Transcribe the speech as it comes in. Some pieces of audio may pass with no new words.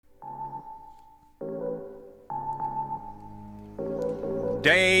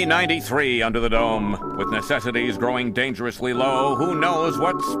Day 93 under the dome. With necessities growing dangerously low, who knows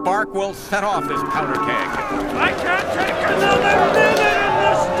what spark will set off this powder keg? I can't take another minute in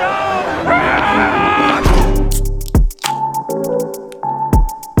the stone!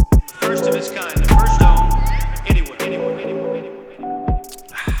 First of its kind, the first dome anywhere.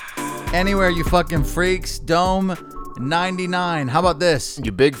 Anywhere, you fucking freaks. Dome 99. How about this?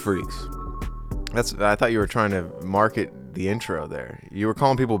 You big freaks. I thought you were trying to market the intro there. You were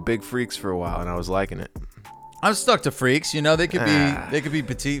calling people big freaks for a while, and I was liking it. I'm stuck to freaks. You know, they could be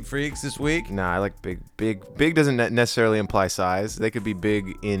petite freaks this week. Nah, I like big. Big doesn't necessarily imply size. They could be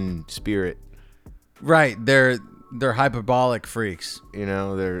big in spirit. Right. They're hyperbolic freaks. You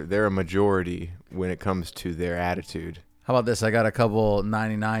know, they're a majority when it comes to their attitude. How about this? I got a couple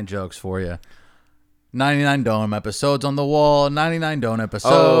 99 jokes for you. 99 Dome episodes on the wall. 99 Dome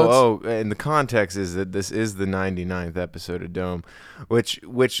episodes. Oh, and the context is that this is the 99th episode of Dome, which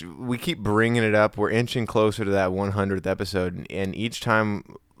we keep bringing it up. We're inching closer to that 100th episode, and each time,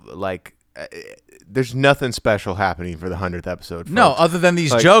 like, there's nothing special happening for the 100th episode. Folks. No, other than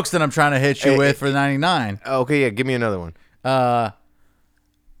these jokes that I'm trying to hit you with for 99. Okay, yeah, give me another one.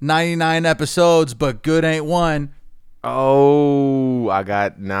 99 episodes, but good ain't one. Oh, I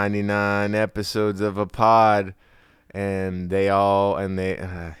got 99 episodes of a pod, and they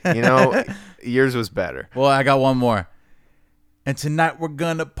yours was better. Well, I got one more. And tonight we're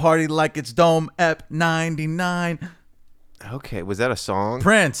gonna party like it's Dome Ep 99. Okay, was that a song?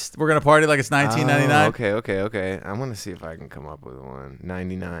 Prince, we're gonna party like it's 1999. Okay. I'm gonna see if I can come up with one.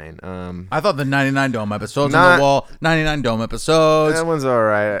 99. I thought the 99 Dome episodes on the wall. 99 Dome episodes. That one's all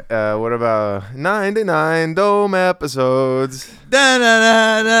right. What about 99 Dome episodes? There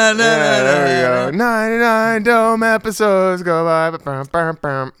There we go. 99 Dome episodes go by.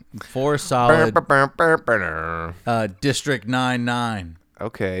 4 solid. District 99.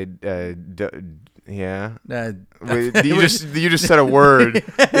 Okay. Yeah. You You just said a word. You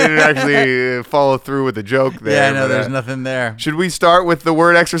didn't actually follow through with the joke there. Yeah, no, there's nothing there. Should we start with the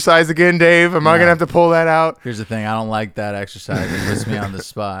word exercise again, Dave? Am I going to have to pull that out? Here's the thing. I don't like that exercise. It puts me on the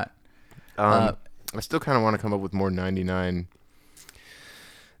spot. I still kind of want to come up with more 99.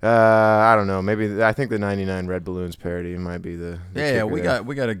 I don't know. Maybe I think the 99 Red Balloons parody might be the Yeah, we there.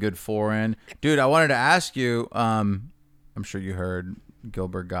 got a good 4 in. Dude, I wanted to ask you, I'm sure you heard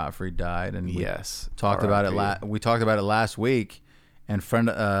Gilbert Gottfried died, and we talked about it. We talked about it last week, and fan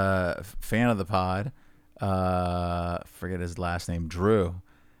of the pod, forget his last name, Drew,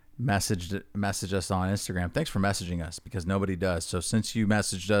 messaged us on Instagram. Thanks for messaging us, because nobody does. So since you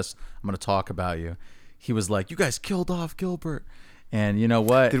messaged us, I'm going to talk about you. He was like, "You guys killed off Gilbert," and you know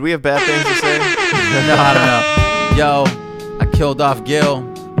what? Did we have bad things to say? No, I don't know. Yo, I killed off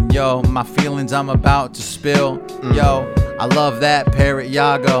Gil. Yo, my feelings I'm about to spill. Yo, I love that Parrot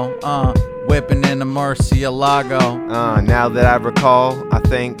Yago. Whipping in the Murcielago. Now that I recall, I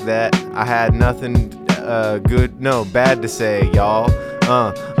think that I had nothing bad to say, y'all.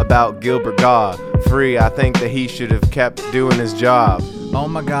 About Gilbert Gottfried. I think that he should have kept doing his job. Oh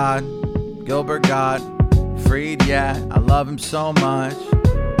my God, Gilbert Gottfried, yeah, I love him so much.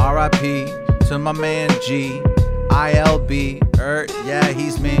 R.I.P. to my man G. ILB, yeah,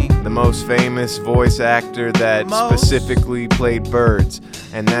 he's me. The most famous voice actor that specifically played birds.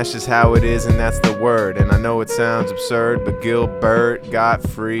 And that's just how it is, and that's the word. And I know it sounds absurd, but Gilbert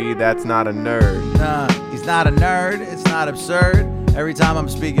Gottfried, that's not a nerd. Nah, he's not a nerd, it's not absurd. Every time I'm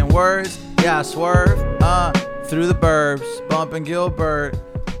speaking words, yeah, I swerve. Through the burbs, bumping Gilbert's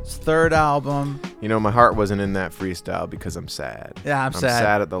 3rd album. You know, my heart wasn't in that freestyle because I'm sad. Yeah, I'm sad. I'm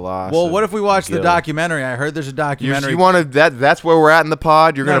sad at the loss. Well, what if we watch Gil. the documentary? I heard there's a documentary. You want to? That's where we're at in the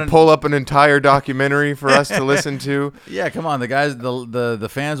pod. You're gonna pull up an entire documentary for us to listen to. Yeah, come on, the guys, the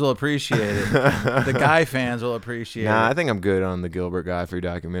fans will appreciate it. The guy fans will appreciate it. I think I'm good on the Gilbert Gottfried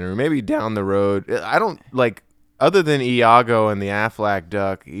documentary. Maybe down the road. I don't like. Other than Iago and the Aflac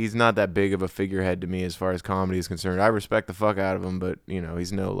Duck, he's not that big of a figurehead to me as far as comedy is concerned. I respect the fuck out of him, but, you know,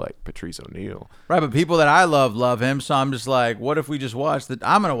 he's no, like, Patrice O'Neal. Right, but people that I love him, so I'm just like, what if we just watch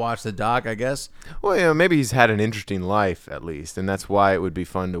I'm going to watch the doc, I guess. Well, you know, maybe he's had an interesting life, at least, and that's why it would be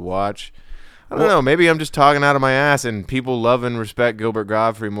fun to watch. I don't know. Maybe I'm just talking out of my ass, and people love and respect Gilbert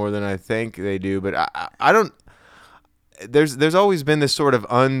Gottfried more than I think they do, but I don't... There's always been this sort of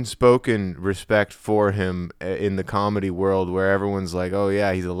unspoken respect for him in the comedy world where everyone's like, oh,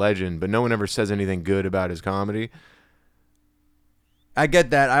 yeah, he's a legend, but no one ever says anything good about his comedy. I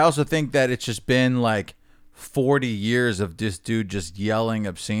get that. I also think that it's just been like 40 years of this dude just yelling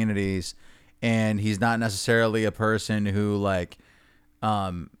obscenities, and he's not necessarily a person who like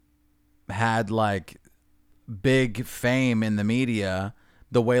had like big fame in the media.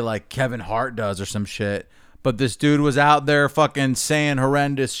 the way like Kevin Hart does or some shit. But this dude was out there fucking saying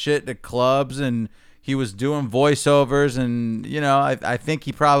horrendous shit to clubs, and he was doing voiceovers, and I think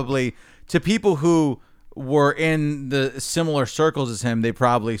he probably, to people who were in the similar circles as him, they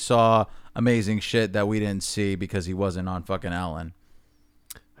probably saw amazing shit that we didn't see because he wasn't on fucking Ellen.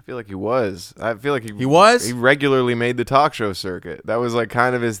 I feel like he was. I feel like he was. He regularly made the talk show circuit. That was like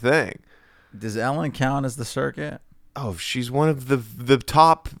kind of his thing. Does Ellen count as the circuit? Oh, she's one of the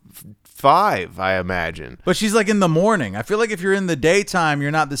top 5, I imagine. But she's like in the morning. I feel like if you're in the daytime,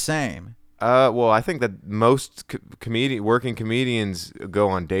 you're not the same. Well, I think that most working comedians go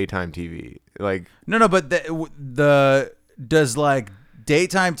on daytime TV. Like no, but the does like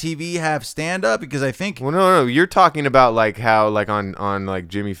daytime TV have stand up? Because I think no, you're talking about like how like on like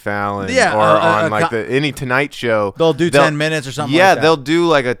Jimmy Fallon or on like any Tonight Show. They'll do 10 minutes or something. Yeah, like that. They'll do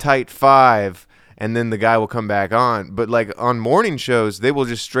like a tight 5. And then the guy will come back on. But like on morning shows, they will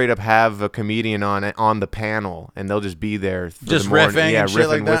just straight up have a comedian on the panel, and they'll just be there for just the morning. riffing, and shit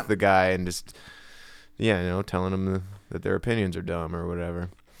like that. With the guy, and just telling them that their opinions are dumb or whatever.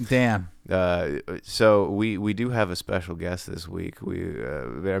 Damn. So we do have a special guest this week.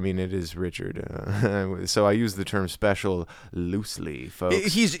 It is Richard. So I use the term special loosely,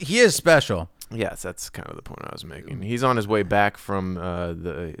 folks. He is special. Yes, that's kind of the point I was making. He's on his way back from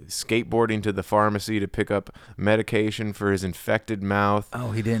the skateboarding to the pharmacy to pick up medication for his infected mouth.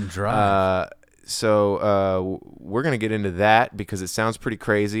 Oh, he didn't drive. So we're going to get into that because it sounds pretty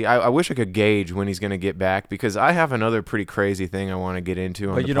crazy. I wish I could gauge when he's going to get back because I have another pretty crazy thing I want to get into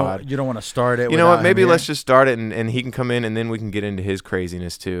on the pod. You don't want to start it. You know what? Maybe let's just start it and he can come in and then we can get into his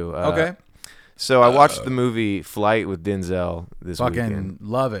craziness too. Okay. So I watched the movie Flight with Denzel this fucking weekend.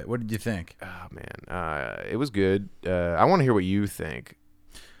 Love it. What did you think? Oh man, it was good. I want to hear what you think.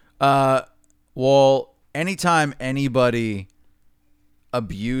 Well, anytime anybody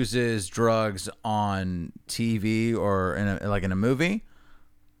abuses drugs on TV or in a movie,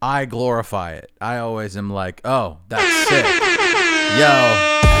 I glorify it. I always am like, oh, that's sick. Yo,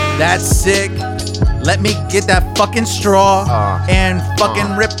 that's sick. Let me get that fucking straw and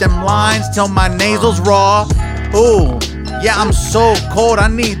fucking rip them lines till my nasal's raw. Ooh, yeah, I'm so cold, I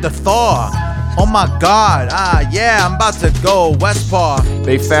need the thaw. Oh my God, yeah, I'm about to go West Paw.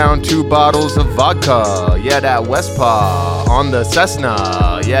 They found 2 bottles of vodka, yeah, that West Paw, on the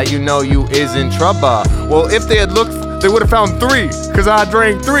Cessna. Yeah, you know you is in trouble. Well, if they had looked, they would have found 3, cause I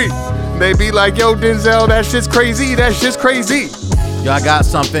drank 3. They be like, yo, Denzel, that shit's crazy, that shit's crazy. Yo, I got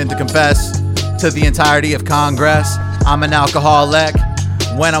something to confess to the entirety of Congress. I'm an alcoholic.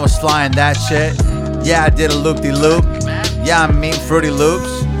 When I was flying that shit, yeah, I did a loop-de-loop. Yeah, I mean Fruity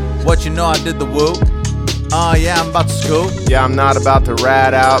Loops. What you know, I did the whoop. Yeah, I'm about to scoop. Yeah, I'm not about to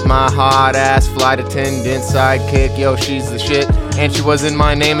rat out my hot ass flight attendant sidekick. Yo, she's the shit. And she was in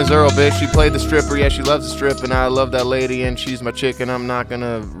My Name is Earl, bitch. She played the stripper. Yeah, she loves the strip, and I love that lady, and she's my chick, and I'm not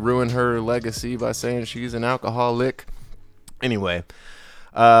gonna ruin her legacy by saying she's an alcoholic. Anyway,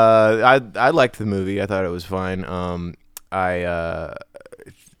 I liked the movie. I thought it was fine.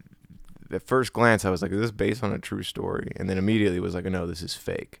 At first glance, I was like, is this based on a true story? And then immediately was like, no, this is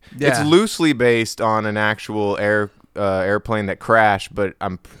fake. Yeah. It's loosely based on an actual airplane that crashed, but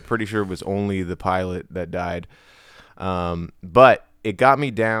I'm pretty sure it was only the pilot that died. But it got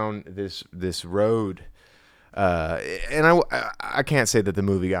me down this road. And I can't say that the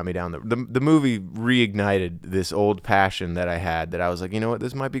movie got me down. The movie reignited this old passion that I had, that I was like, you know what,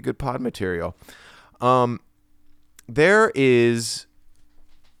 this might be good pod material. There is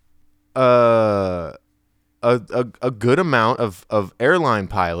a good amount of airline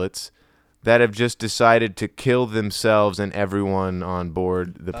pilots that have just decided to kill themselves and everyone on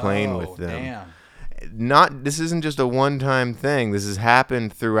board the plane with them. Damn. This isn't just a one-time thing. This has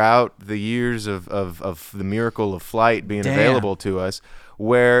happened throughout the years of the miracle of flight being available to us,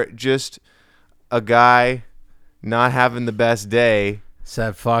 where just a guy not having the best day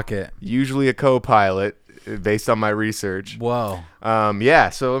said, fuck it. Usually a co-pilot, based on my research. Whoa. Yeah,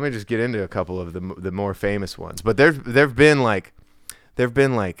 so let me just get into a couple of the more famous ones. But there've been like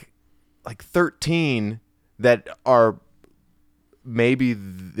 13 that are, maybe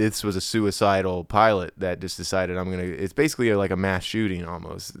this was a suicidal pilot that just decided it's basically like a mass shooting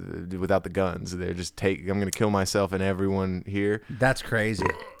almost, without the guns. They're just I'm going to kill myself and everyone here. That's crazy.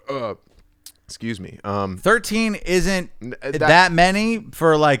 Excuse me. 13 isn't that many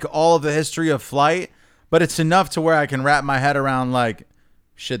for like all of the history of flight, but it's enough to where I can wrap my head around like,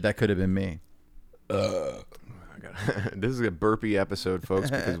 shit, that could have been me. This is a burpy episode, folks,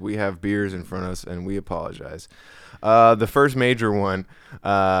 because we have beers in front of us and we apologize. The first major one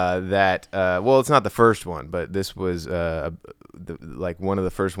well, it's not the first one, but this was like one of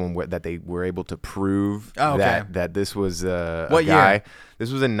the first one that they were able to prove Oh, okay. that this was a What guy. year?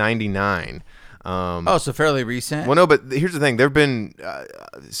 This was in '99. So fairly recent. Well, no, but here's the thing. There have been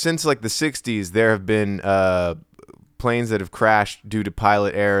since like the '60s. There have been planes that have crashed due to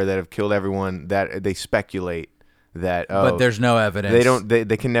pilot error that have killed everyone. That they speculate that. But there's no evidence. They don't.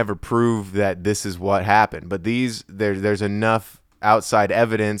 They can never prove that this is what happened. But there's enough outside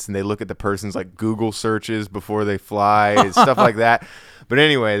evidence, and they look at the person's like Google searches before they fly and stuff like that. But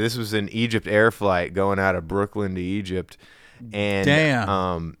anyway, this was an Egypt Air flight going out of Brooklyn to Egypt, and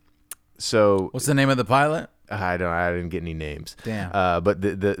Damn. So What's the name of the pilot? I didn't get any names. Damn. But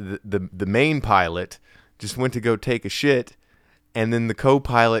the main pilot just went to go take a shit, and then the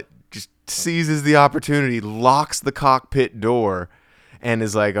co-pilot just seizes the opportunity, locks the cockpit door, and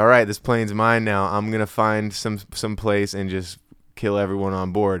is like, "All right, this plane's mine now. I'm gonna find some place and just kill everyone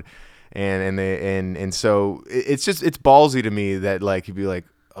on board." And so it's ballsy to me that like you'd be like,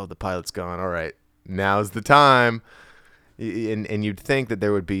 "Oh, the pilot's gone. All right, now's the time." And you'd think that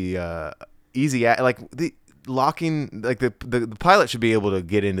there would be easy like the locking, like the pilot should be able to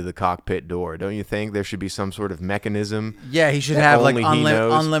get into the cockpit door, don't you think? There should be some sort of mechanism. Yeah, he should that have like only he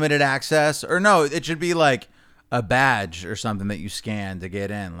knows. unlimited access, or no, it should be like a badge or something that you scan to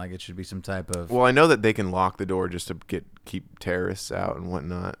get in. Like it should be some type of. Well, I know that they can lock the door just to keep terrorists out and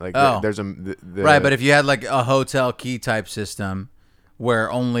whatnot. Like there's right, but if you had like a hotel key type system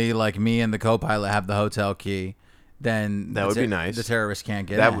where only like me and the co-pilot have the hotel key, then that would be nice. The terrorists can't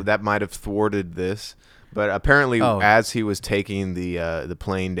get in. That might have thwarted this. But apparently, as he was taking the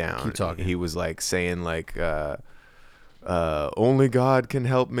plane down, he was like saying like, "Only God can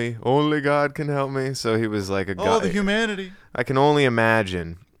help me. Only God can help me." So he was like a god. Oh, the humanity. I can only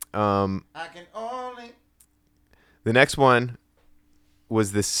imagine. I can only. The next one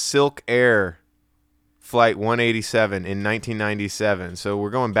was the Silk Air Flight 187 in 1997. So we're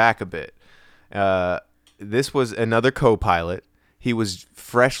going back a bit. This was another co-pilot. He was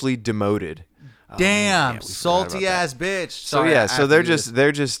freshly demoted. Damn, salty ass bitch. So yeah, so they're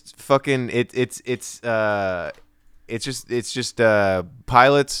just fucking it's just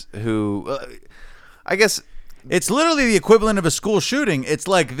pilots who I guess it's literally the equivalent of a school shooting. It's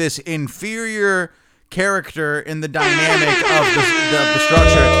like this inferior character in the dynamic of the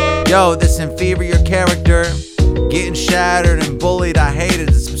structure. Yo, this inferior character getting shattered and bullied. I hate it.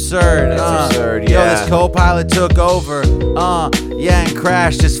 It's absurd. It's absurd, Yo, yeah. this co-pilot took over. Yeah, and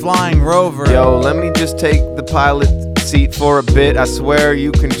crashed his flying rover. Yo, let me just take the pilot seat for a bit. I swear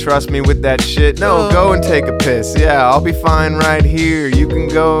you can trust me with that shit. No, go and take a piss. Yeah, I'll be fine right here. You can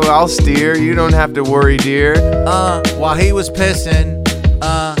go, I'll steer. You don't have to worry, dear. While he was pissing,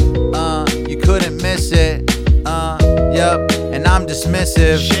 you couldn't miss it. Yep, and I'm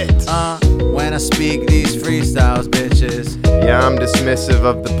dismissive. Shit. When I speak these freestyles, bitches. Yeah, I'm dismissive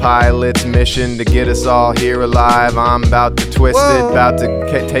of the pilot's mission to get us all here alive. I'm about to twist it, about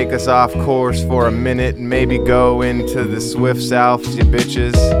to take us off course for a minute and maybe go into the swift south, you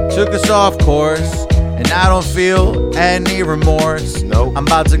bitches. Took us off course, and I don't feel any remorse. Nope. I'm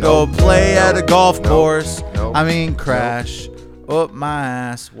about to go play at a golf course. Nope. I mean, crash up my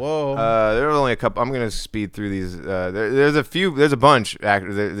ass. Whoa. There are only a couple. I'm gonna speed through these. There's a few. There's a bunch.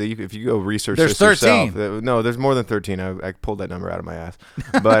 If you go research, There's this 13. yourself, no, there's more than 13. I pulled that number out of my ass.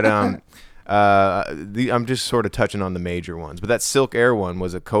 But I'm just sort of touching on the major ones. But that Silk Air one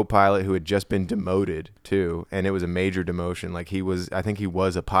was a co-pilot who had just been demoted too, and it was a major demotion. Like I think he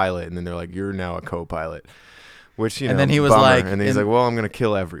was a pilot, and then they're like, "You're now a co-pilot." Which, and then he was bummer. like, and then he's like, "Well, I'm gonna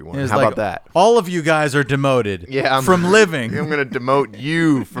kill everyone." How like, about that? All of you guys are demoted. Yeah, from living. I'm gonna demote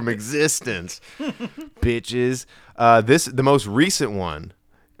you from existence, bitches. The most recent one,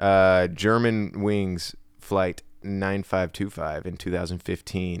 German Wings Flight 9525 in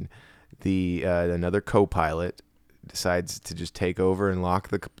 2015. Another co-pilot decides to just take over and lock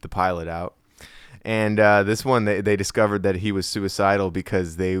the pilot out. And this one, they discovered that he was suicidal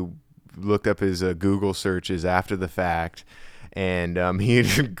because they looked up his Google searches after the fact, and he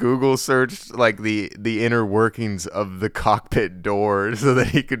Google searched like the inner workings of the cockpit door so that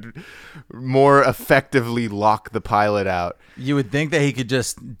he could more effectively lock the pilot out. You would think that he could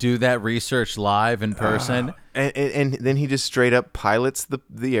just do that research live in person. And then he just straight up pilots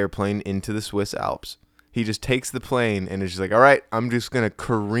the airplane into the Swiss Alps. He just takes the plane and is just like, all right, I'm just going to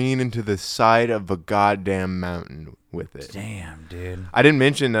careen into the side of a goddamn mountain with it. Damn, dude. I didn't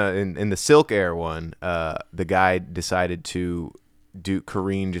mention in the Silk Air one, the guy decided to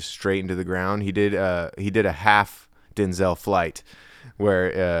careen just straight into the ground. He did a half Denzel flight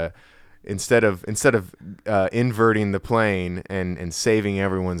where instead of inverting the plane and saving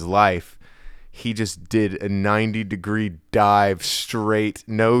everyone's life, he just did a 90-degree dive straight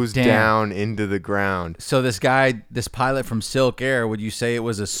nose down into the ground. So this pilot from Silk Air, would you say it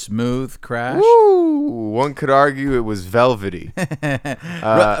was a smooth crash? Woo! One could argue it was velvety.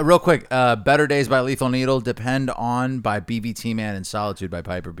 Real quick, Better Days by Lethal Needle, Depend On by BBT Man, and Solitude by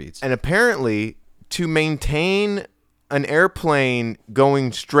Piper Beats. And apparently, to maintain an airplane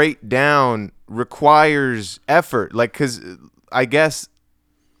going straight down requires effort. Like, because I guess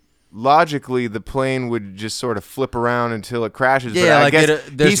logically the plane would just sort of flip around until it crashes. Yeah, but like I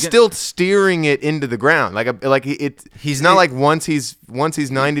guess he's still steering it into the ground. He's not like once he's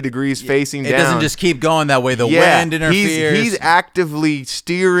 90 degrees facing down. It doesn't just keep going that way. The wind interferes. He's actively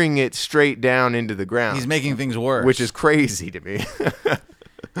steering it straight down into the ground. He's making things worse, which is crazy to me.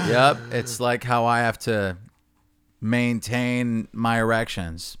 Yep, it's like how I have to maintain my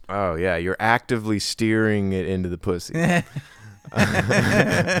erections. Oh yeah, you're actively steering it into the pussy.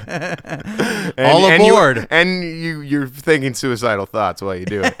 All aboard. And you're thinking suicidal thoughts while you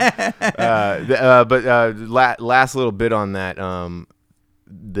do it. Last little bit on that.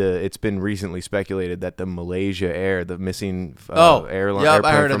 It's been recently speculated that the Malaysia Air, the missing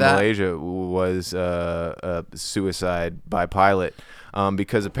airplane from Malaysia, was a suicide by pilot,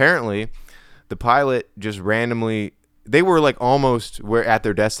 because apparently the pilot just randomly, they were like almost at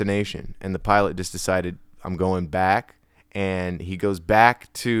their destination, and the pilot just decided, I'm going back. And he goes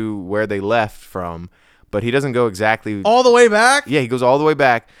back to where they left from, but he doesn't go exactly all the way back. Yeah, he goes all the way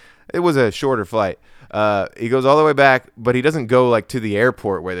back. It was a shorter flight. He goes all the way back, but he doesn't go like to the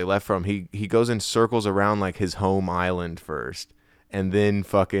airport where they left from. He goes in circles around like his home island first, and then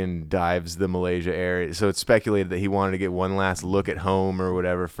fucking dives the Malaysia Air. So it's speculated that he wanted to get one last look at home or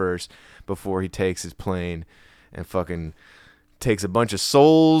whatever first before he takes his plane and fucking takes a bunch of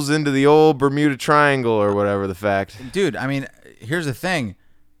souls into the old Bermuda Triangle or whatever the fact. Dude, I mean, here's the thing.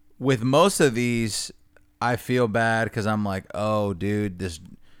 With most of these, I feel bad because I'm like, oh, dude, this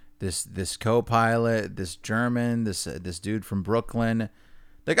co-pilot, this German, this dude from Brooklyn,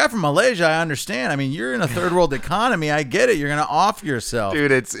 the guy from Malaysia, I understand. I mean, you're in a third world economy. I get it. You're gonna off yourself,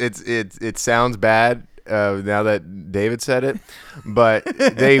 dude. It sounds bad. Now that David said it, but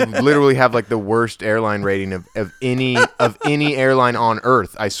they literally have like the worst airline rating of any airline on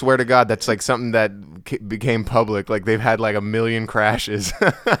Earth. I swear to God, that's like something that became public. Like they've had like 1 million crashes.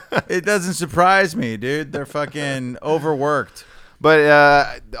 It doesn't surprise me, dude. They're fucking overworked.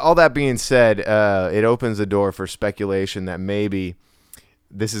 But all that being said, it opens the door for speculation that maybe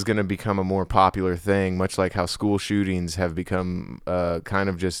this is going to become a more popular thing, much like how school shootings have become kind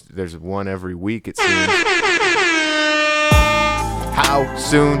of just, there's one every week, it seems. How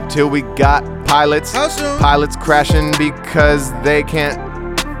soon till we got pilots? How soon? Pilots crashing because they can't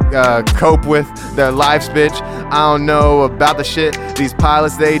cope with their lives, bitch. I don't know about the shit. These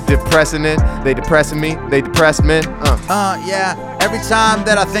pilots, they depressing it. They depressing me. They depress me. Yeah. Every time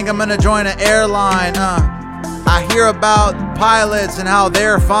that I think I'm gonna join an airline, I hear about pilots and how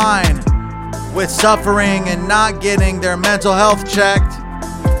they're fine with suffering and not getting their mental health checked.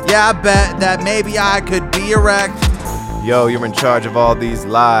 Yeah, I bet that maybe I could be erect. Yo, you're in charge of all these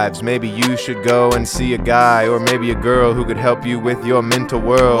lives. Maybe you should go and see a guy or maybe a girl who could help you with your mental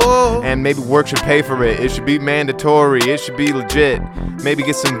world. Whoa. And maybe work should pay for it. It should be mandatory. It should be legit. Maybe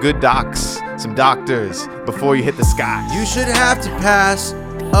get some good docs, some doctors before you hit the sky. You should have to pass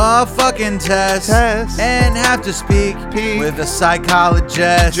a fucking test and have to speak with a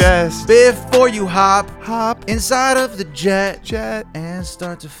psychologist before you hop inside of the jet and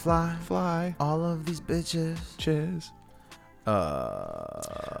start to fly all of these bitches.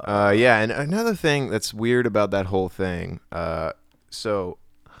 Yeah, and another thing that's weird about that whole thing, so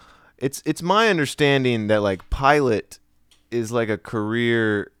it's my understanding that like pilot is like a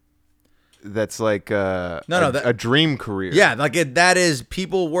career that's like a dream career. Yeah, like that is,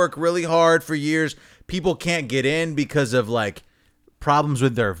 people work really hard for years. People can't get in because of like problems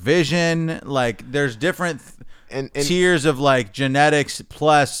with their vision. Like there's different tiers of like genetics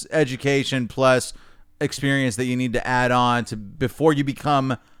plus education plus experience that you need to add on to before you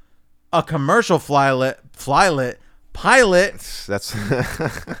become a commercial pilot. That's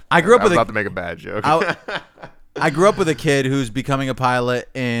I grew up with about to make a bad joke. I grew up with a kid who's becoming a pilot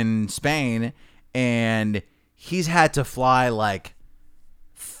in Spain, and he's had to fly like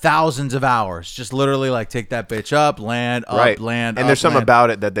thousands of hours, just literally like take that bitch up, land, up, land, and up, there's something land. about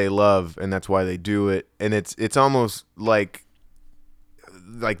it that they love, and that's why they do it. And it's almost like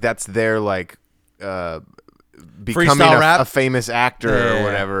that's their like becoming Freestyle rap? a famous actor or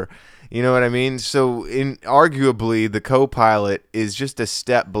whatever. You know what I mean? So, arguably, the co-pilot is just a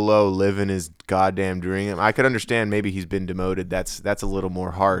step below living his goddamn dream. I could understand maybe he's been demoted. That's a little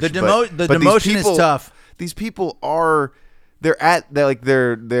more harsh. The but demotion is tough. These people they're at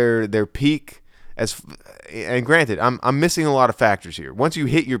their peak. And granted, I'm missing a lot of factors here. Once you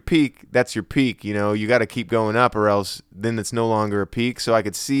hit your peak, that's your peak. You know, you got to keep going up, or else then it's no longer a peak. So I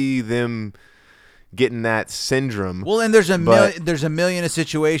could see them getting that syndrome. Well, and there's a million of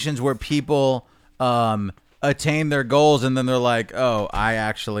situations where people attain their goals and then they're like, "Oh, I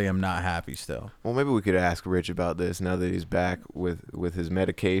actually am not happy still." Well, maybe we could ask Rich about this now that he's back with his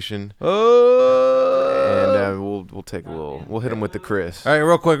medication. Oh, And we'll hit him with the Chris. All right,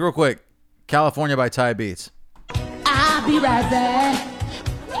 real quick. California by Ty Beats. I'll be right back.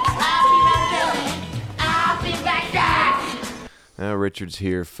 I'll be right back. Now Richard's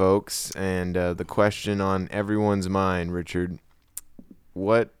here, folks, and the question on everyone's mind, Richard,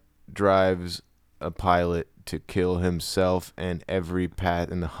 what drives a pilot to kill himself and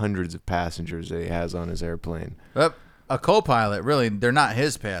and the hundreds of passengers that he has on his airplane? A co-pilot, really, they're not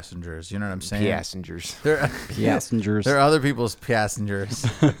his passengers. You know what I'm saying? Passengers. They're Passengers. They're other people's passengers.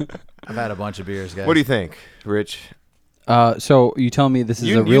 I've had a bunch of beers, guys. What do you think, Rich? So you tell me this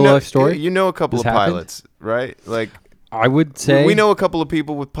is a real life story? You know a couple This of happened? pilots, right? Like, I would say we know a couple of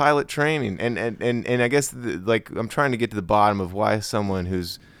people with pilot training, and I guess I'm trying to get to the bottom of why someone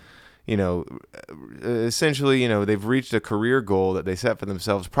who's, essentially, they've reached a career goal that they set for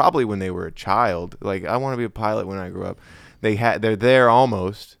themselves probably when they were a child. Like, I want to be a pilot when I grow up. They're there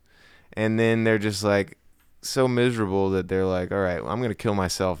almost, and then they're just like so miserable that they're like, all right, well, I'm going to kill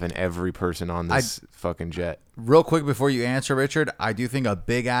myself and every person on this fucking jet. Real quick before you answer, Richard, I do think a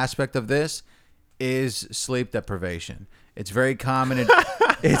big aspect of this is sleep deprivation. It's very common.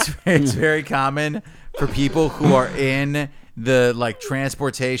 It's very common for people who are in the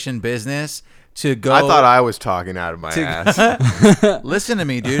transportation business to go. I thought I was talking out of my ass. Listen to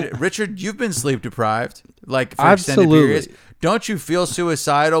me, dude. Richard, you've been sleep deprived for Absolutely. extended periods. Don't you feel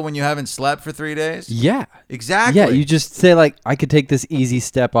suicidal when you haven't slept for 3 days? Yeah. Exactly. Yeah, you just say I could take this easy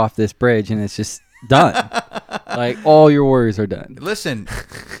step off this bridge and it's just done. All your worries are done. Listen,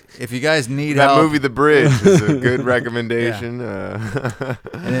 if you guys need That help, movie, The Bridge, is a good recommendation.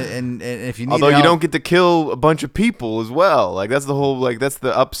 and if you need Although help, you don't get to kill a bunch of people as well. That's the whole that's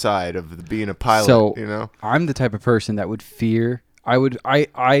the upside of being a pilot. So I'm the type of person that would fear. I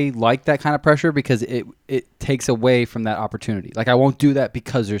like that kind of pressure because it takes away from that opportunity. I won't do that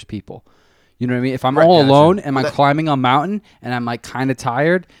because there's people. You know what I mean? If I'm all alone and I'm climbing a mountain and I'm kind of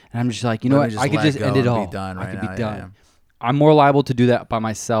tired and I'm just like, you know what? I could just end it all. I could be done. Yeah. I'm more liable to do that by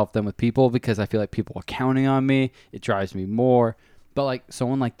myself than with people because I feel like people are counting on me. It drives me more. But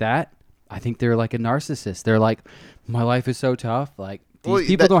someone like that, I think they're like a narcissist. They're like, my life is so tough. These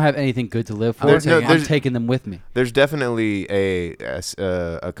people don't have anything good to live for. I'm taking them with me. There's definitely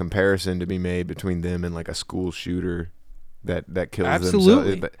a comparison to be made between them and a school shooter that kills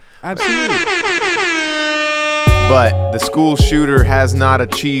Absolutely. themselves. Absolutely. But the school shooter has not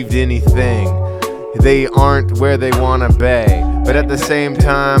achieved anything. They aren't where they want to be. But at the same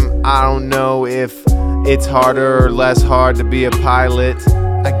time, I don't know if it's harder or less hard to be a pilot.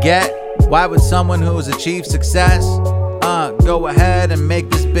 I get why would someone who has achieved success go ahead and make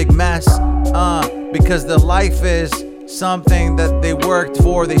this big mess because their life is something that they worked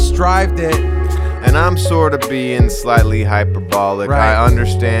for, they strived it. And I'm sort of being slightly hyperbolic. Right. I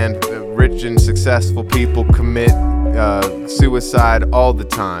understand rich and successful people commit suicide all the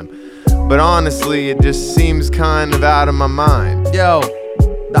time. But honestly, it just seems kind of out of my mind. Yo,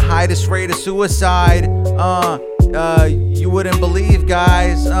 the highest rate of suicide, you wouldn't believe,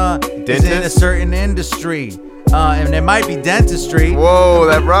 guys, is in a certain industry. And it might be dentistry. Whoa,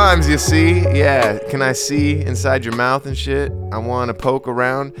 that rhymes, you see? Yeah, can I see inside your mouth and shit? I want to poke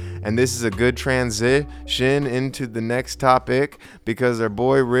around, and this is a good transition into the next topic because our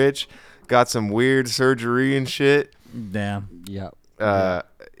boy Rich got some weird surgery and shit. Damn. Yeah.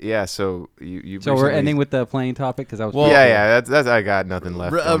 Yeah, so you So we're ending with the playing topic because I was. That's I got nothing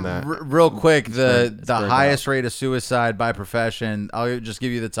left on that. Real quick, the spread highest rate of suicide by profession. I'll just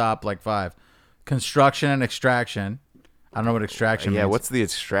give you the top 5. Construction and extraction. I don't know what extraction means. What's the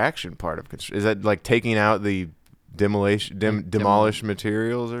extraction part of construction? Is that taking out the demolished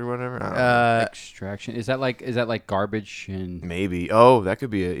materials or whatever? I don't know. Extraction is that like garbage and Maybe. Oh, that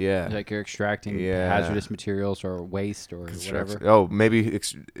could be it. Yeah. you're extracting hazardous materials or waste or whatever. Oh, maybe.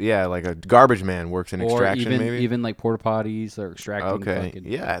 Like a garbage man works in extraction. Or maybe even like porta potties or extracting. Okay.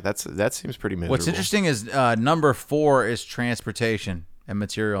 Yeah, that seems pretty miserable. What's interesting is number 4 is transportation. and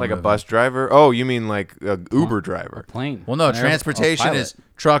material. Like a movement. bus driver? Oh, you mean like a Uber driver? Plane. Well, no, An transportation pilot. is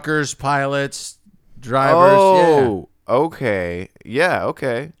truckers, pilots, drivers. Oh, okay. Yeah,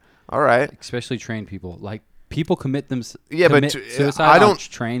 okay. All right. Especially trained people. Like people commit Yeah, but commit suicide I on don't-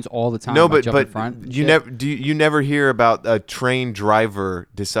 trains all the time. No, like but jump in front and you shit. never you never hear about a train driver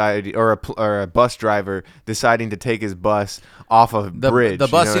deciding or a bus driver deciding to take his bus off a The, bridge. the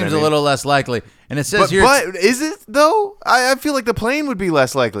you bus know what seems I mean? a little less likely, and it says here. But is it though? I feel like the plane would be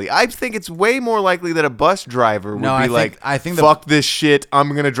less likely. I think it's way more likely that a bus driver would No, be I like, think the- "Fuck this shit!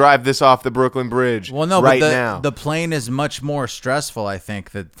 I'm gonna drive this off the Brooklyn Bridge." Well, no, right but now. the plane is much more stressful. I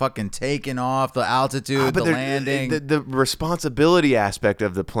think the fucking taking off, the altitude, the there- landing. the responsibility aspect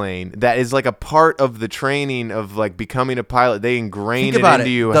of the plane that is like a part of the training of like becoming a pilot. They ingrain Think it about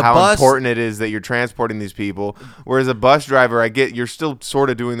into it. you The how bus- important it is that you're transporting these people. Whereas a bus driver, I get you're still sort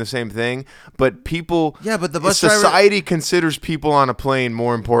of doing the same thing, but people. Yeah, but the bus driver- society considers people on a plane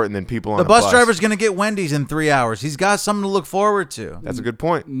more important than people on the a bus bus. driver's gonna get Wendy's in 3 hours. He's got something to look forward to. That's a good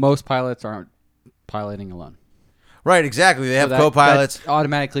point. Most pilots aren't piloting alone. Right, exactly. They have So co-pilots. that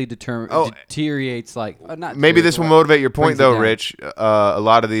automatically Oh. deteriorates like not Maybe this will deteriorates, motivate your point, brings it though, down. Rich. A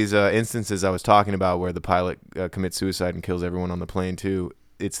lot of these instances I was talking about where the pilot commits suicide and kills everyone on the plane too.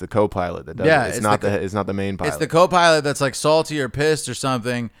 It's the co-pilot that does Yeah, it. It's it's not the co- it's not the main pilot. It's the co-pilot that's like salty or pissed or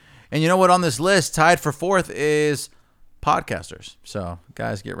something. And you know what? On this list, tied for 4th is podcasters. So,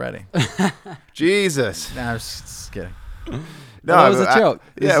 guys, get ready. Jesus. Nah, I was just kidding. No, that was a I- joke.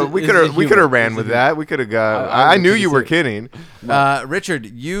 Yeah, It's we a could have humor. ran It's a with humor. that. We could have got. I I knew would you were consider- kidding. Richard,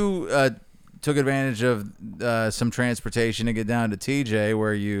 you took advantage of some transportation to get down to TJ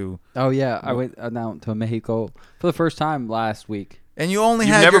where you... Oh yeah, I went down to Mexico for the first time last week. And you only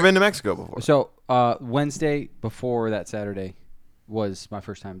You've had never your- been to Mexico before, So Wednesday before that Saturday was my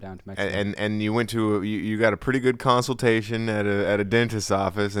first time down to Mexico. and you went to you got a pretty good consultation at a dentist's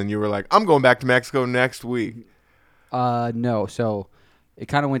office, and you were like, "I'm going back to Mexico next week." No, so it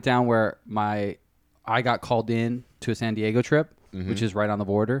kind of went down where I got called in to a San Diego trip, which is right on the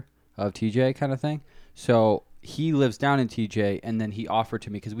border of TJ kind of thing. So he lives down in TJ, and then he offered to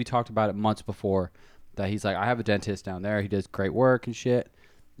me because we talked about it months before that he's like, I have a dentist down there. He does great work and shit.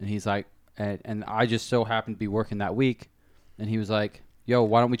 And he's like, and I just so happened to be working that week, and he was like, yo,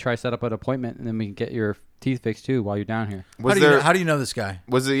 why don't we try set up an appointment and then we can get your teeth fixed too while you're down here. How do you know this guy?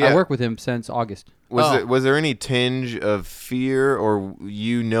 Was it? I Yeah. work with him since August. Was there any tinge of fear, or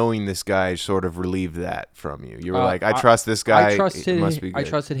you knowing this guy sort of relieved that from you? You were like, I trust this guy. I trusted, it must be good. I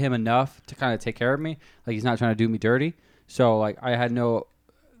trusted him enough to kind of take care of me. Like he's not trying to do me dirty. So like I had no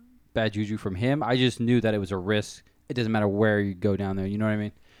bad juju from him. I just knew that it was a risk. It doesn't matter where you go down there. You know what I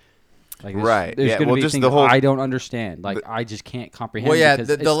mean? Like Right. There's Yeah, gonna well, be just things the whole- I don't understand. Like I just can't comprehend. Well, yeah, because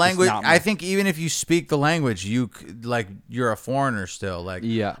the it's just language. not I my- think even if you speak the language, like you're a foreigner still. Like,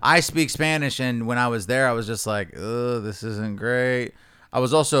 Yeah. I speak Spanish, and when I was there, I was just like, ugh, this isn't great. I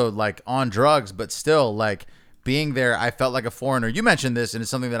was also like on drugs, but still, like being there, I felt like a foreigner. You mentioned this, and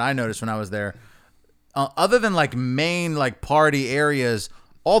it's something that I noticed when I was there. Other than like main like party areas,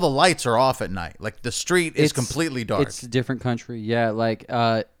 all the lights are off at night. Like the street is completely dark. It's a different country. Yeah, like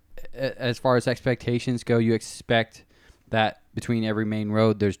as far as expectations go, you expect that between every main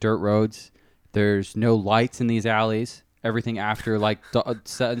road, there's dirt roads. There's no lights in these alleys. Everything after like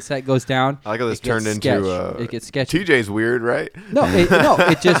sunset goes down. I like how this it gets turned sketch. into. It gets sketchy. TJ's weird, right? No,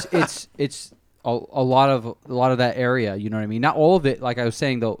 it just it's a lot of that area. You know what I mean? Not all of it. Like I was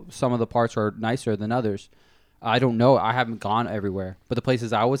saying, though, some of the parts are nicer than others. I don't know. I haven't gone everywhere, but the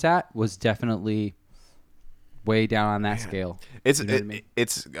places I was at was definitely way down on that scale. It's You know what I mean?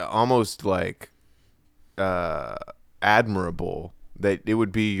 it's almost like admirable that it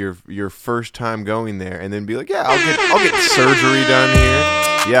would be your first time going there, and then be like, yeah, I'll get surgery done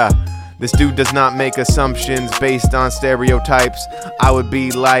here. Yeah, this dude does not make assumptions based on stereotypes. I would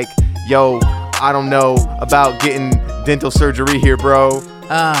be like, yo, I don't know about getting dental surgery here, bro.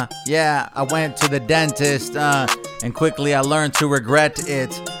 Yeah, I went to the dentist, and quickly I learned to regret it.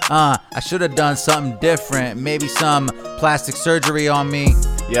 I should have done something different, maybe some plastic surgery on me.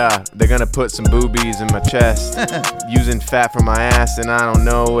 Yeah, they're gonna put some boobies in my chest, using fat from my ass, and I don't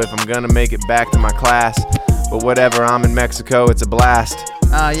know if I'm gonna make it back to my class. But whatever, I'm in Mexico, it's a blast.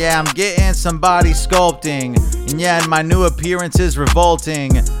 Yeah, I'm getting some body sculpting, and yeah, and my new appearance is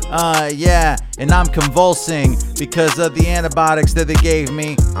revolting. Yeah, and I'm convulsing because of the antibiotics that they gave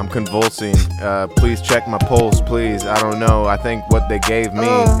me. I'm convulsing. Please check my pulse, please. I don't know. I think what they gave me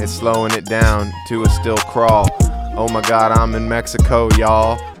is slowing it down to a still crawl. Oh my God, I'm in Mexico,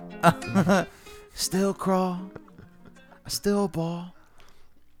 y'all. Still crawl, I still ball.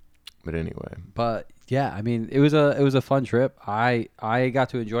 But anyway, But Yeah, I mean, it was a fun trip. I got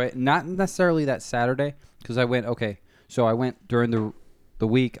to enjoy it. Not necessarily that Saturday because I went during the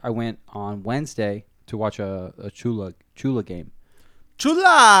week. I went on Wednesday to watch a Chula game.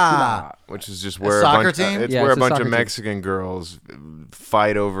 Chula! Which is just where soccer team? It's Yeah, where it's a a bunch soccer of team. Mexican girls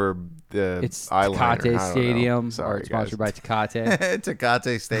fight over the It's eyeliner. I Tecate don't know. Stadium, or Sorry, it's sponsored by guys. Tecate.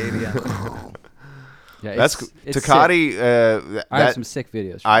 Tecate Stadium. Yeah, That's it's Tecate. sick. I have some sick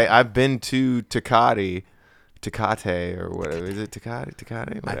videos. I've been to Tecate or whatever. Is it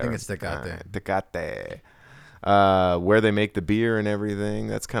Tecate? I think it's Tecate. Tecate. Where they make the beer and everything.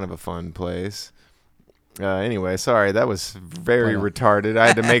 That's kind of a fun place. Anyway, sorry, that was very retarded. I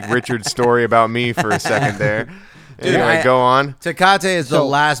had to make Richard's story about me for a second there. Anyway, go on. Tecate is the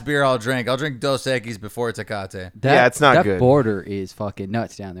last beer I'll drink. I'll drink Dos Equis before Tecate. Yeah, it's not that good. That border is fucking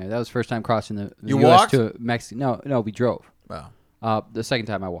nuts down there. That was the first time crossing the You US walked? to Mexico. No, we drove. Wow. The second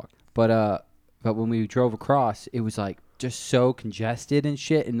time I walked. But when we drove across, it was like just so congested and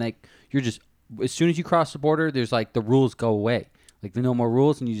shit. And like you're just as soon as you cross the border, there's like the rules go away. Like there's no more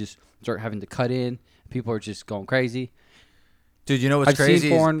rules, and you just start having to cut in. People are just going crazy. Dude, you know what's I've crazy?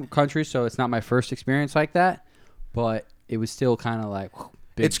 seen foreign countries, so it's not my first experience like that. But it was still kind of like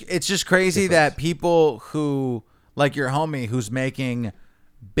big It's just crazy that people who, like your homie who's making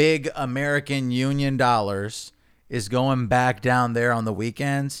big American Union dollars is going back down there on the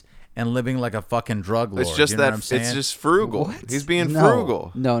weekends and living like a fucking drug lord. It's just you know that what I'm saying? it's just frugal. What? He's being No.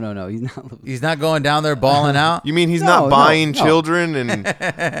 frugal. No, he's not. He's not going down there balling out. You mean he's No, not no, buying no. children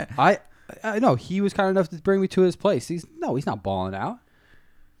and I know he was kind enough to bring me to his place. He's not balling out.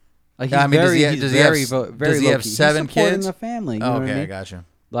 Like he's Yeah, I mean, very, does he have he's very, very does he have low-key. He's 7 supporting kids? a family. You Oh, know what okay, I I mean? got you.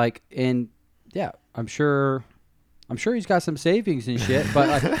 Like, and yeah, I'm sure he's got some savings and shit. But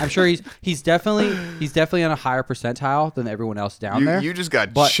like, I'm sure he's definitely on a higher percentile than everyone else down there. you just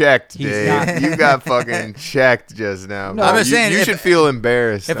got But checked, he's Dave. not- You got fucking checked just now. No, man. I'm just saying, you if- should feel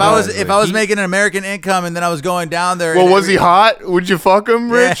embarrassed. If I was honestly. making an American income and then I was going down there, well, and was he hot? Would you fuck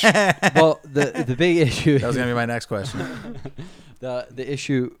him, Rich? Well, the big issue. That was gonna be my next question. The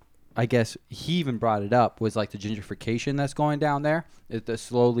issue, I guess he even brought it up, was like the gentrification that's going down there.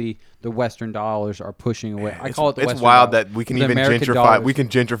 Slowly the Western dollars are pushing away. I call it the It's Western wild dollar. that we can The even American gentrify. dollars. We can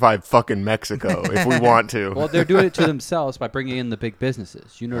gentrify fucking Mexico if we want to. Well, they're doing it to themselves by bringing in the big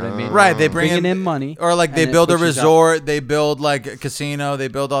businesses. You know what I mean? Right, they bring bringing in money, or like they and it build a pushes out. resort, they build like a casino, they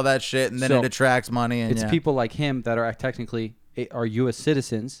build all that shit, and then So, it attracts money. And It's yeah. people like him that are technically are U.S.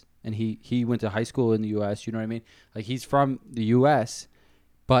 citizens, and he went to high school in the U.S. You know what I mean? Like he's from the U.S.,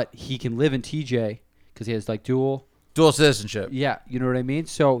 but he can live in TJ because he has like dual citizenship. Yeah, you know what I mean?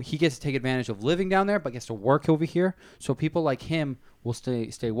 So he gets to take advantage of living down there, but gets to work over here. So people like him will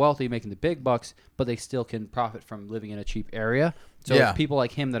stay wealthy, making the big bucks, but they still can profit from living in a cheap area. So Yeah. it's people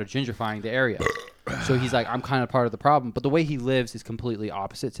like him that are gentrifying the area. So he's like, I'm kind of part of the problem. But the way he lives is completely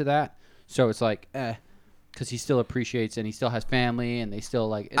opposite to that. So it's like, because he still appreciates and he still has family and they still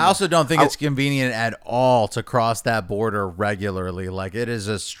like. I also don't think it's convenient at all to cross that border regularly. Like it is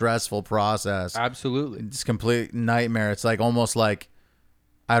a stressful process. Absolutely. It's a complete nightmare. It's like almost like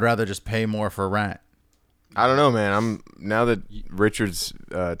I'd rather just pay more for rent. I don't know, man. Now that Richard's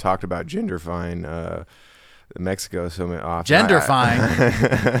talked about genderfying Mexico so often.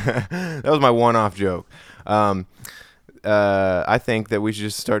 Genderfying. That was my one-off joke. I think that we should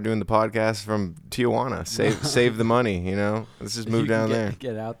just start doing the podcast from Tijuana. Save the money, you know. Let's just move down there,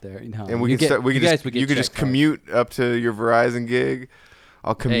 Get out there. You know, and we can start. We can just you could just commute up to your Verizon gig.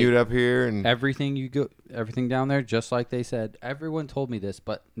 I'll commute up here, and everything down there, just like they said. Everyone told me this,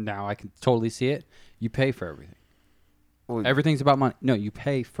 but now I can totally see it. You pay for everything. Well, Everything's about money. No, you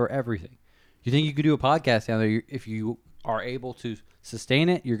pay for everything. You think you could do a podcast down there? If you are able to sustain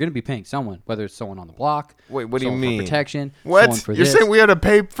it, you're going to be paying someone, whether it's someone on the block. Wait, what do you someone mean? For protection. What? Someone for You're this. saying we had to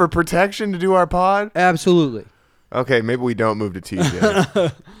pay for protection to do our pod? Absolutely. Okay, maybe we don't move to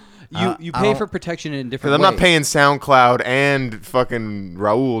TJ. You pay for protection in different Because ways. I'm not paying SoundCloud and fucking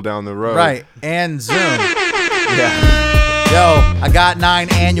Raul down the road. Right. And Zoom. Yeah. Yo, I got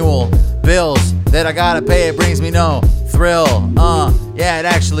 9 annual bills that I gotta pay. It brings me no thrill. Yeah, it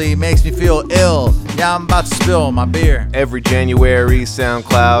actually makes me feel ill. Yeah, I'm about to spill my beer. Every January,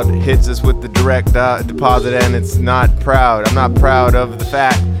 SoundCloud hits us with the direct deposit, and it's not proud. I'm not proud of the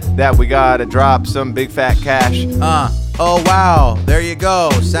fact that we gotta drop some big fat cash. Oh wow, there you go,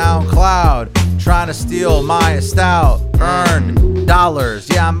 SoundCloud, trying to steal my stout earned dollars.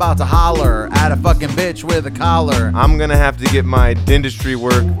 Yeah, I'm about to holler at a fucking bitch with a collar. I'm gonna have to get my dentistry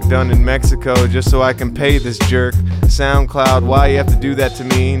work done in Mexico just so I can pay this jerk. SoundCloud, why you have to do that to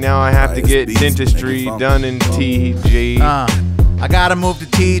me? Now I have to get dentistry done in TJ. I gotta move to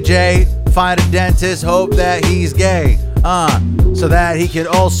TJ find a dentist, hope that he's gay, so that he could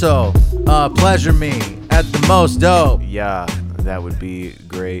also pleasure me at the most dope. Yeah, that would be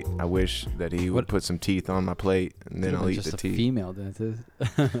great. I wish that he would put some teeth on my plate, and then I'll eat just the a teeth. female dentist.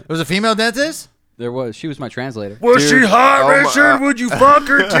 It was a female dentist? There was. She was my translator. Was she Dude, hot, oh my- Richard? Would you fuck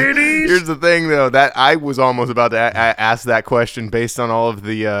her titties? Here's the thing, though, that I was almost about to ask that question based on all of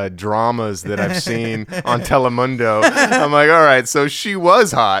the dramas that I've seen on Telemundo. I'm like, all right, so she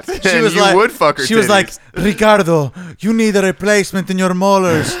was hot. She and was you like, would fuck her she was like, titties. Ricardo, you need a replacement in your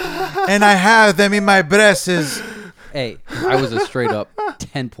molars, and I have them in my breasts. Hey, I was a straight up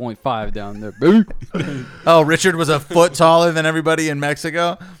 10.5 down there. Oh, Richard was a foot taller than everybody in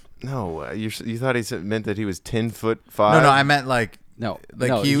Mexico? No, you thought he meant that he was 10'5"? No, I meant like No,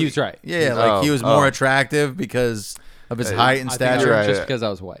 he was right. Yeah, like he was more Oh. attractive because of his height and I think I stature. Right. just because I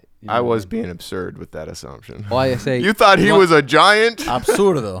was white. You know I what was mean? being absurd with that assumption. Well, I say You thought he want- was a giant?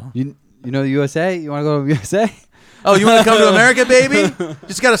 Absurdo. You know the USA? You want to go to the USA? Oh, you want to come to America, baby?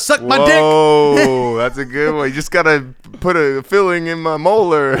 Just gotta suck my dick. Whoa, that's a good one. You just gotta put a filling in my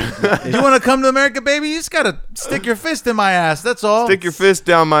molar. You want to come to America, baby? You just gotta stick your fist in my ass. That's all. Stick your fist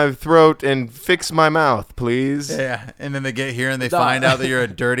down my throat and fix my mouth, please. Yeah, and then they get here and they find out that you're a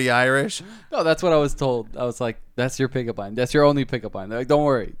dirty Irish. No, that's what I was told. I was like, "That's your pickup line. That's your only pickup line." They're like, "Don't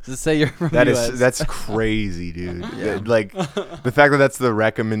worry, just say you're from That the US." is that's crazy, dude. Like the fact that that's the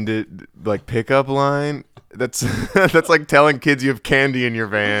recommended like pickup line. That's that's like telling kids you have candy in your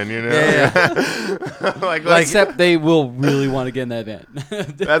van, you know? Yeah. like Except they will really want to get in that van.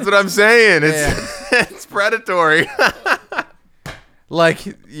 that's what I'm saying. It's it's predatory. Like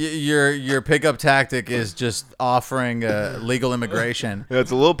your pickup tactic is just offering legal immigration.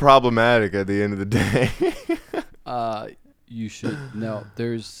 It's a little problematic at the end of the day. You should know.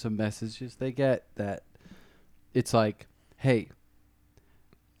 There's some messages they get that it's like, "Hey,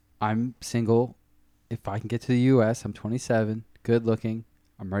 I'm single. If I can get to the U.S., I'm 27, good looking.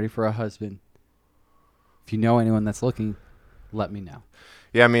 I'm ready for a husband. If you know anyone that's looking, let me know."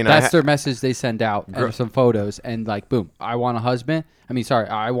 Yeah, I mean, That's their message they send out. And some photos, and like, boom, I want a husband.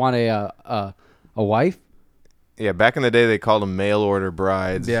 I want a wife. yeah, back in the day they called them mail order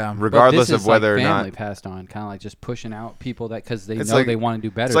brides. Yeah. regardless But this of is whether like or family not. passed on, kind of like just pushing out people that because they It's know like- they want to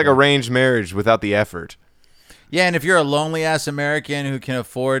do better. It's like than- arranged marriage without the effort. Yeah, and if you're a lonely ass American who can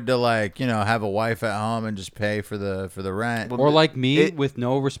afford to have a wife at home and just pay for the rent. or like me it- with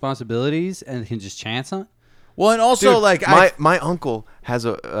no responsibilities and can just chance on. Well, and also Dude, like my uncle has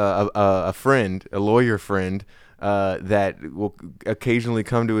a friend, a lawyer friend, that will occasionally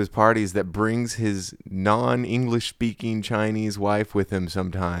come to his parties that brings his non-English speaking Chinese wife with him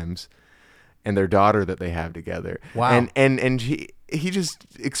sometimes, and their daughter that they have together. Wow. And he just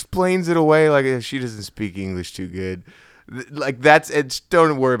explains it away like she doesn't speak English too good. Like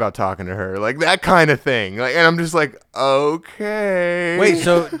don't worry about talking to her, like that kind of thing. Like, and I'm just like, okay. wait,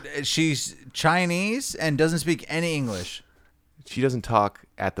 so she's Chinese and doesn't speak any English. She doesn't talk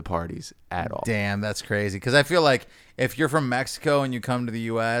at the parties at all. Damn, that's crazy. Because I feel like if you're from Mexico and you come to the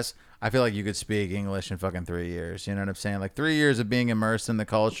U.S., I feel like you could speak English in fucking 3 years. You know what I'm saying? Like 3 years of being immersed in the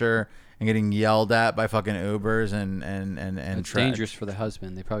culture and getting yelled at by fucking Ubers and It's dangerous for the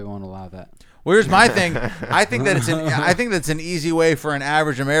husband. They probably won't allow that. Well, here's my thing. I think that's an easy way for an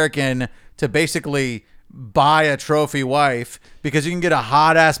average American to basically buy a trophy wife, because you can get a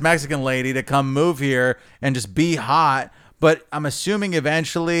hot ass Mexican lady to come move here and just be hot. But I'm assuming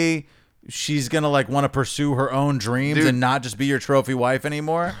eventually she's gonna like want to pursue her own dreams. Dude. And not just be your trophy wife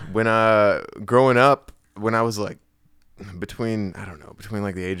anymore. When growing up, when I was like between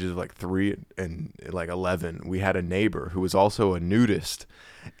like the ages of like 3 and like 11, we had a neighbor who was also a nudist,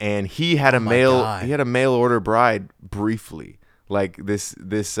 and he had Oh God. he had a mail order bride briefly. Like this She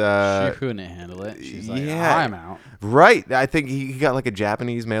couldn't handle it. She's like, yeah. I'm out. Right. I think he got like a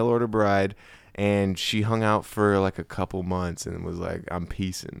Japanese mail order bride, and she hung out for like a couple months and was like, I'm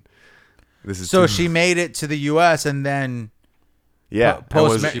peacing. This is So too- she made it to the U.S. and then yeah,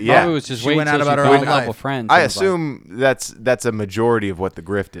 post- was- She She yeah. probably was just She waiting went out till about she her found own a couple life. friends. I and was like, assume that's a majority of what the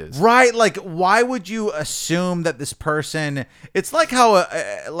grift is. right, like why would you assume that this person? It's like how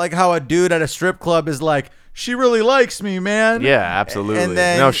a dude at a strip club is like, she really likes me, man. Yeah, absolutely. And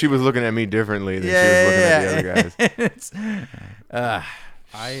then- no, she was looking at me differently than she was looking at the other guys.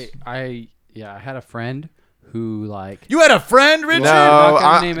 I had a friend who like. You had a friend, Richard? No, not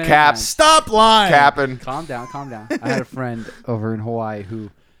gonna name any cap, names. Stop lying. capping. Calm down. I had a friend over in Hawaii who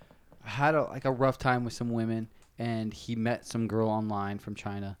had a rough time with some women, and he met some girl online from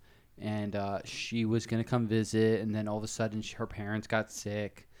China, and she was gonna come visit, and then all of a sudden her parents got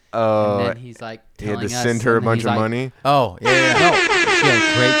sick, and then he's like He had telling to us, send her a and then bunch he's of like, money. Oh, yeah. No, she had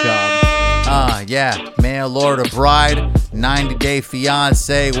a great job. Yeah, mail order bride, 90-day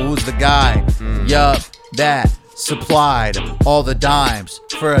fiance. Who's the guy? Yup, that supplied all the dimes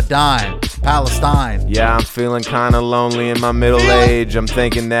for a dime. Palestine. Yeah, I'm feeling kind of lonely in my middle age. I'm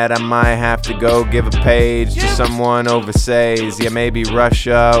thinking that I might have to go give a page to someone overseas. Yeah, maybe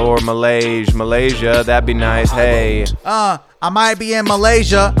Russia or Malaysia. Malaysia, that'd be nice. Hey. I might be in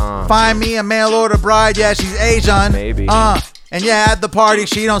Malaysia. Find me a mail order bride. Yeah, she's Asian. Maybe. And yeah, at the party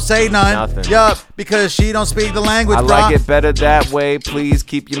she don't say none. Nothing. Yup, because she don't speak the language. I like it better that way. Please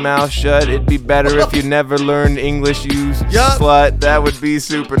keep your mouth shut. It'd be better if you never learned English, you slut. That would be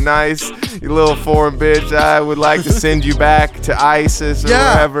super nice. You little foreign bitch. I would like to send you back to ISIS or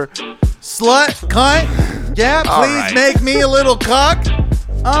wherever. Slut, cunt. Yeah, All please right. make me a little cuck.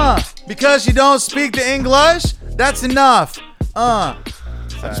 Because you don't speak the English. That's enough.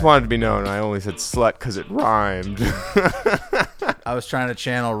 I just wanted to be known. I only said slut because it rhymed. I was trying to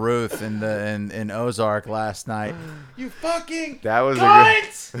channel Ruth in Ozark last night. You fucking That was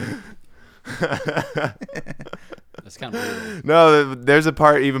cunt! That's kind of brutal. No, there's a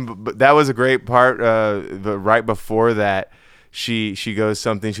part even, but that was a great part. But right before that, she goes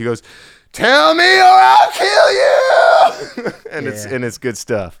something. She goes, "Tell me or I'll kill you," and it's good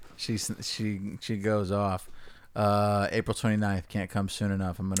stuff. She goes off. April 29th can't come soon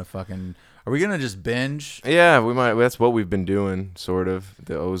enough. I'm gonna fucking. Are we gonna just binge? Yeah, we might. That's what we've been doing, sort of.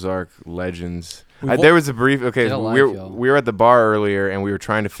 The Ozark Legends. We've There was a brief. Okay, Get a life, we yo. were at the bar earlier, and we were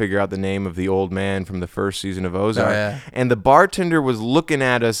trying to figure out the name of the old man from the first season of Ozark. Oh, yeah. And the bartender was looking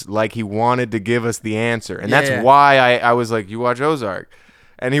at us like he wanted to give us the answer, and Yeah, that's yeah. why I was like, "You watch Ozark."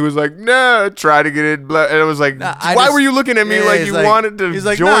 And he was like, "No, try to get it." And I was like, "Why were you looking at me like he's you wanted to He's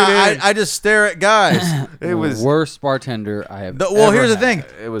like, join nah, in?" I just stare at guys. It was worst bartender I have. Well, ever here's the had.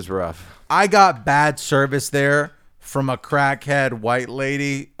 thing. It was rough. I got bad service there from a crackhead white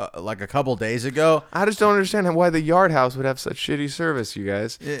lady like a couple days ago. I just don't understand why the Yard House would have such shitty service, you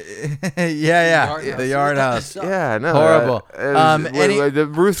guys. Yeah, the Yard House. Yeah, no, Horrible. The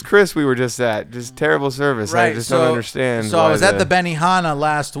Ruth Chris we were just at, just terrible service. I just don't understand. So I why was at the Benihana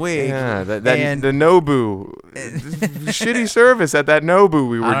last week. Yeah, and the Nobu, shitty service at that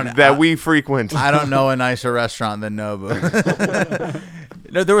Nobu we frequent. I don't know a nicer restaurant than Nobu.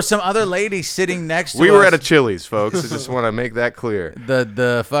 No, there was some other lady sitting next to us. We were at a Chili's, folks. I just want to make that clear.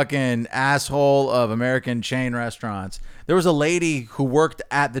 The fucking asshole of American chain restaurants. There was a lady who worked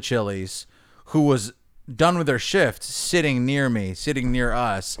at the Chili's who was done with her shift sitting near me, sitting near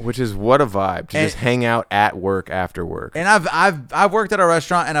us. Which is what a vibe to just hang out at work after work. And I've worked at a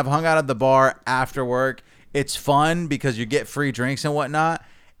restaurant and I've hung out at the bar after work. It's fun because you get free drinks and whatnot.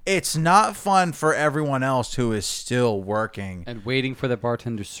 It's not fun for everyone else who is still working and waiting for the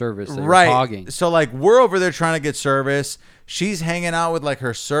bartender's service. That right. You're hogging. So like we're over there trying to get service. She's hanging out with like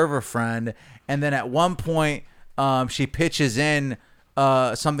her server friend, and then at one point, she pitches in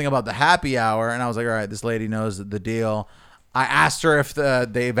something about the happy hour, and I was like, all right, this lady knows the deal. I asked her if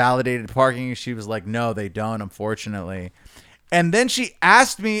they validated parking. She was like, no, they don't, unfortunately. And then she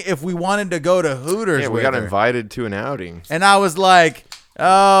asked me if we wanted to go to Hooters. Yeah, we with got her. invited to an outing. And I was like,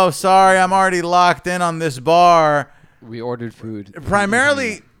 oh, sorry, I'm already locked in on this bar. We ordered food.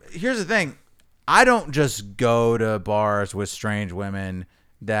 Primarily, here's the thing. I don't just go to bars with strange women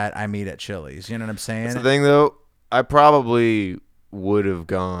that I meet at Chili's. You know what I'm saying? That's the thing, though. I probably would have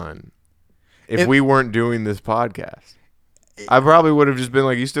gone if we weren't doing this podcast. I probably would have just been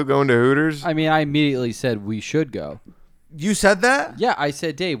like, you still going to Hooters? I mean, I immediately said we should go. You said that? Yeah, I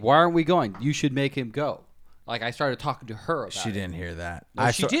said, Dave, why aren't we going? You should make him go. Like, I started talking to her about She it. didn't hear that.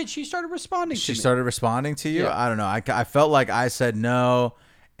 No, she did. She started responding to She me. started responding to you? Yeah. I don't know. I felt like I said no,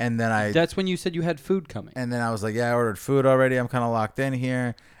 and then That's when you said you had food coming. And then I was like, yeah, I ordered food already. I'm kind of locked in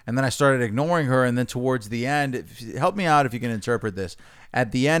here. And then I started ignoring her. And then towards the end, help me out if you can interpret this.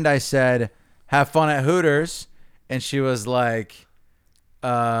 At the end, I said, have fun at Hooters. And she was like,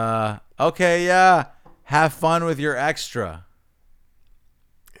 okay, yeah, have fun with your extra.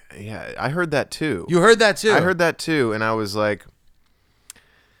 Yeah, I heard that too. You heard that too? I heard that too, and I was like,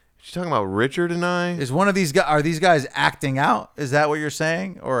 "She's talking about Richard and I." Is one of these guys? Are these guys acting out? Is that what you're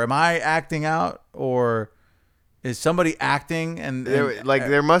saying, or am I acting out, or is somebody acting? And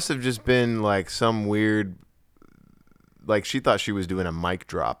there must have just been like some weird, like she thought she was doing a mic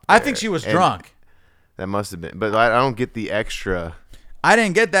drop. I think she was drunk. That must have been, but I don't get the extra. I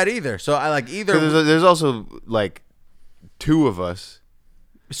didn't get that either. So I like either. There's also like two of us.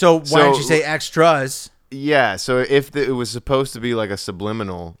 So why didn't you say extras? Yeah, so if it was supposed to be like a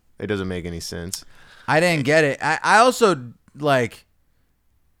subliminal, it doesn't make any sense. I didn't get it. I also like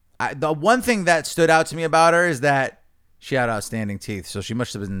the one thing that stood out to me about her is that She had outstanding teeth, so she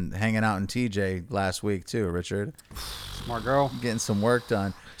must have been hanging out in TJ last week too, Richard. Smart girl. Getting some work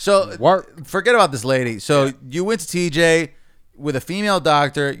done. So Work. forget about this lady. So you went to TJ with a female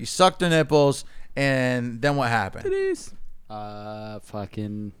doctor. You sucked her nipples, and then what happened?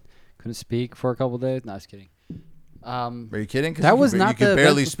 Fucking couldn't speak for a couple days. No, I was kidding. Are you kidding? 'Cause That you was could- not You can the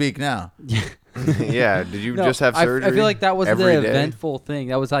barely event- speak now. Yeah. Did you No, just have surgery? I feel like that was the every day? eventful thing.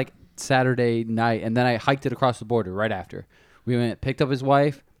 That was like Saturday night, and then I hiked it across the border right after. We went, picked up his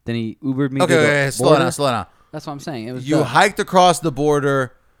wife, then he Ubered me. Okay, to the okay, slow border. down, slow down. That's what I'm saying. It was You hiked across the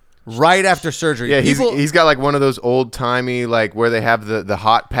border right after surgery. Yeah, People- he's got like one of those old timey like where they have the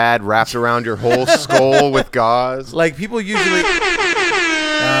hot pad wrapped around your whole skull with gauze. like people usually.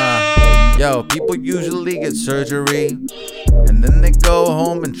 People usually get surgery, and then they go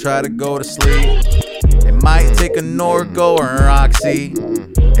home and try to go to sleep. They might take a Norco or an Oxy,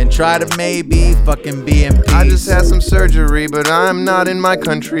 and try to maybe fucking be in peace. I just had some surgery, but I'm not in my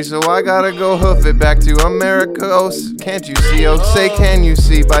country, so I gotta go hoof it back to America. Oh, can't you see? Oh, say, can you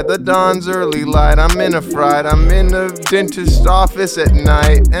see? By the dawn's early light, I'm in a fright. I'm in a dentist's office at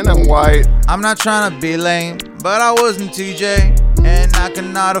night, and I'm white. I'm not trying to be lame, but I was in TJ, and I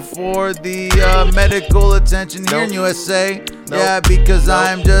cannot afford the medical attention here in USA. Yeah, because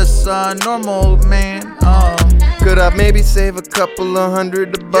I'm just a normal man. Could I maybe save a couple of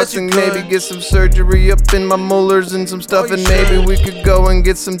 $100 bucks you and could. maybe get some surgery up in my molars and some stuff, you and maybe should. we could go and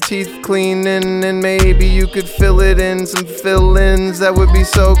get some teeth cleaning, and maybe you could fill it in some fill-ins. That would be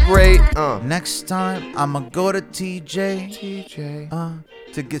so great. Next time, I'ma go to TJ TJ,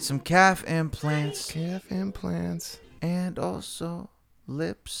 to get some calf implants calf implants. and also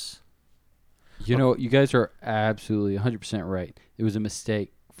lips. You know, you guys are absolutely 100% right. It was a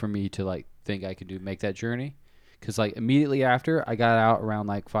mistake for me to like think I could make that journey, because like immediately after I got out around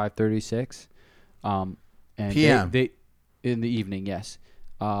like 5:36, and PM. they in the evening, yes,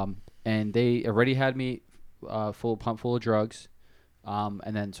 and they already had me pump full of drugs,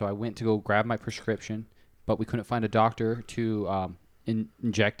 and then so I went to go grab my prescription, but we couldn't find a doctor to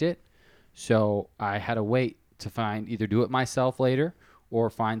inject it, so I had to wait to find either do it myself later or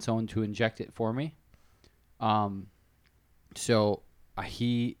find someone to inject it for me. So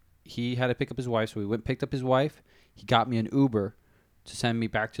he had to pick up his wife, so we went and picked up his wife. He got me an Uber to send me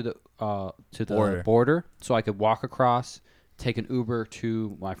back to the border so I could walk across, take an Uber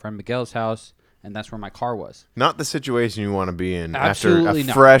to my friend Miguel's house, and that's where my car was. Not the situation you want to be in Absolutely after a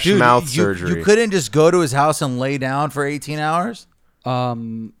not. fresh Dude, mouth you surgery. couldn't just go to his house and lay down for 18 hours?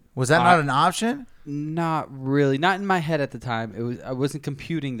 Was that not an option? Not really. Not in my head at the time. I wasn't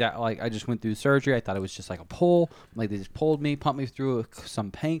computing that like I just went through surgery. I thought it was just like a pull. Like they just pulled me, pumped me through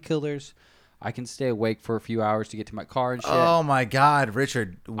some painkillers. I can stay awake for a few hours to get to my car and shit. Oh my God,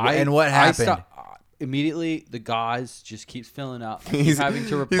 Richard! And what happened? Immediately, the gauze just keeps filling up. I keep having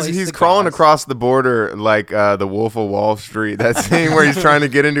to replace. He's the crawling gauze. across the border like the Wolf of Wall Street. That scene where he's trying to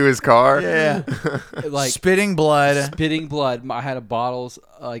get into his car. Yeah, like spitting blood. spitting blood. I had a bottles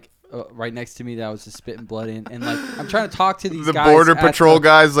like right next to me that I was just spitting blood in, and like I'm trying to talk to these The guys border at patrol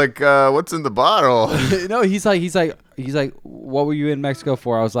guy's like, "What's in the bottle?" No, he's like, what were you in Mexico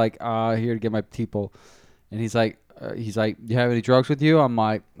for? I was like, here to get my tipo, and he's like, you have any drugs with you? I'm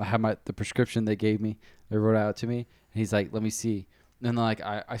like, I have the prescription they gave me. They wrote out to me, and he's like, let me see. And then like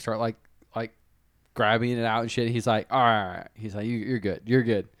I start like grabbing it out and shit. He's like, all right. He's like, you're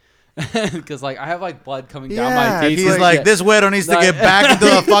good. Because like I have like blood coming down my teeth. He's and like, shit. this widow needs to get back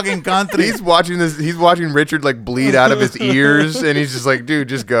into the fucking country. He's watching this. He's watching Richard like bleed out of his ears, and he's just like, "Dude,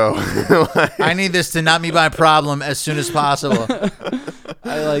 just go." I need this to not be my problem as soon as possible.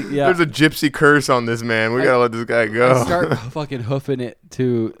 There's a gypsy curse on this man. We gotta let this guy go. I start fucking hoofing it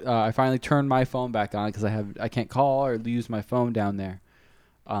to. I finally turned my phone back on because I can't call or use my phone down there.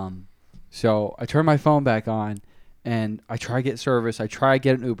 So I turn my phone back on, and I try to get service. I try to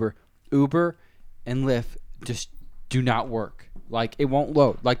get an Uber. Uber and Lyft just do not work. Like it won't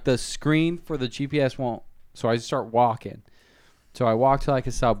load. Like the screen for the GPS won't. So I just start walking. So I walk to like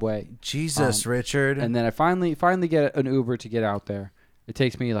a Subway. Jesus, Richard. And then I finally get an Uber to get out there. It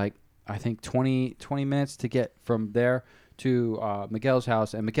takes me like I think 20 minutes to get from there to Miguel's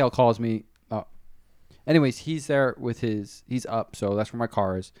house, and Miguel calls me. Anyways, he's there with he's up, so that's where my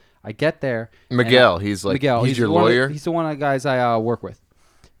car is. I get there. Miguel, he's like, Miguel, he's your one of the- lawyer? he's the one of the guys I work with,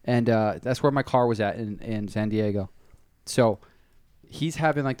 and that's where my car was at in San Diego. So he's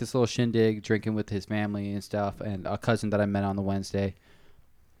having like this little shindig, drinking with his family and stuff, and a cousin that I met on the Wednesday.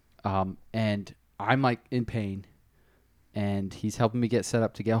 And I'm like in pain, and he's helping me get set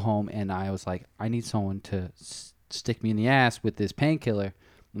up to get home, and I was like, I need someone to stick me in the ass with this painkiller.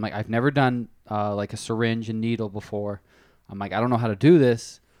 I'm like, I've never done like a syringe and needle before, I'm like, I don't know how to do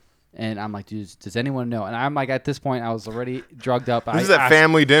this. And I'm like, dude, does anyone know? And I'm like, at this point, I was already drugged up. This is at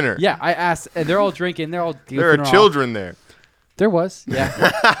family dinner. Yeah, I asked, and they're all drinking. They're all There are children there. There was,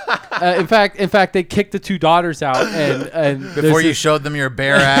 yeah. In fact, they kicked the 2 daughters out, and Before you showed them your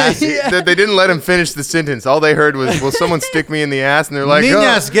bare ass. They didn't let him finish the sentence. All they heard was, "Will someone stick me in the ass?" And they're like,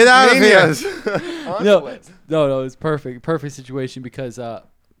 Niñas, get out of here. No, it's perfect situation because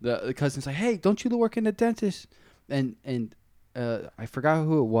the cousin's like, hey, don't you work in the dentist? And I forgot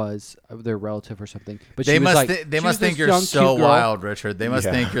who it was, their relative or something. But they she was must like, they she must was think this you're young, so cute girl. wild, Richard. They must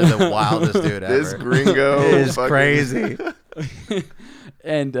think you're the wildest dude ever. This gringo is fucking- crazy.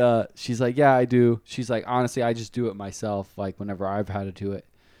 And she's like, yeah, I do. She's like, honestly, I just do it myself, like whenever I've had to do it.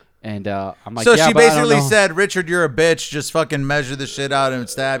 And I'm like, So yeah, she but I don't basically know. said, Richard, you're a bitch. Just fucking measure the shit out and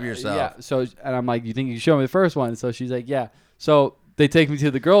stab yourself. Yeah. So, and I'm like, you think you can show me the first one? So she's like, yeah. So they take me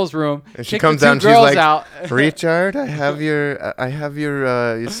to the girls' room. And she kick comes the 2 down and she's girls like, out. Richard, I have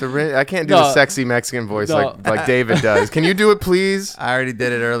your syringe. I can't do No. the sexy Mexican voice No. like David does. Can you do it, please? I already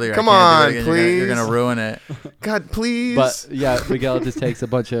did it earlier. Come I can't do on, it again. You're please. gonna ruin it. God, please. But yeah, Miguel just takes a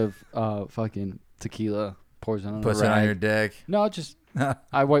bunch of fucking tequila, pours it on Puts a it on rag. your dick. No, just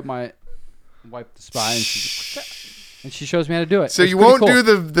I wipe the spine, and she shows me how to do it. So It's you pretty won't cool.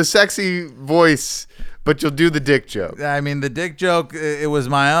 do the sexy voice, but you'll do the dick joke. I mean, the dick joke, it was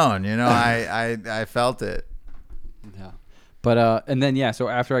my own. You know, I felt it. Yeah. But and then so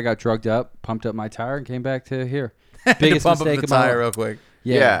after I got drugged up, pumped up my tire, and came back to here. To Biggest pump up mistake the of my tire life. real quick.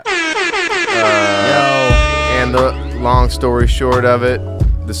 Yeah. And the long story short of it,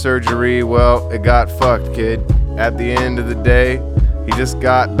 the surgery, well, it got fucked, kid. At the end of the day, he just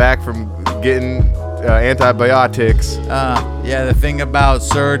got back from getting antibiotics. Yeah, the thing about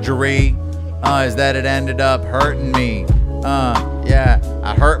surgery is that it ended up hurting me. Yeah,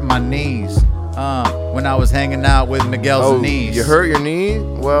 I hurt my knees when I was hanging out with Miguel's knees. You hurt your knee?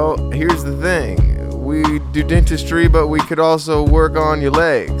 Well, here's the thing. We do dentistry, but we could also work on your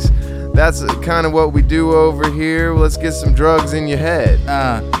legs. That's kind of what we do over here. Let's get some drugs in your head.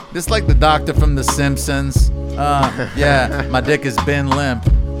 Just like the doctor from The Simpsons. Yeah, my dick has been limp.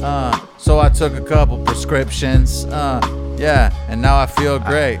 So I took a couple prescriptions. Yeah, and now I feel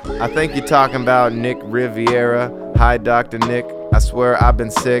great. I think you're talking about Nick Riviera. Hi, Dr. Nick. I swear I've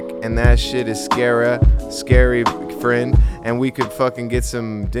been sick, and that shit is scary, friend. And we could fucking get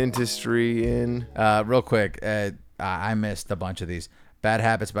some dentistry in. Real quick, I missed a bunch of these. Bad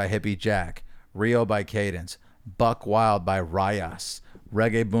Habits by Hippie Jack, Rio by Cadence, Buck Wild by Rayas,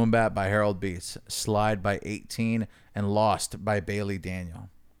 Reggae Boom Bap by Harold Beats, Slide by 18, and Lost by Bailey Daniel.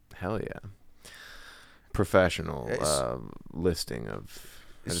 Hell yeah. Professional listing of...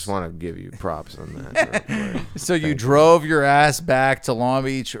 I just want to give you props on that. real quick. So you drove your ass back to Long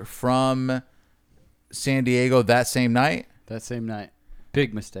Beach from San Diego that same night? That same night.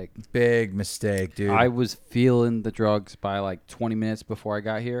 Big mistake. Big mistake, dude. I was feeling the drugs by like 20 minutes before I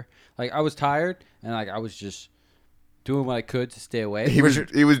got here. Like I was tired and like I was just doing what I could to stay away. He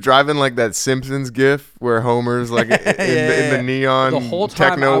was driving like that Simpsons gif where Homer's like in the neon The whole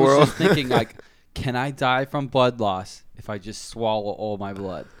time techno I was world. just thinking like, can I die from blood loss if I just swallow all my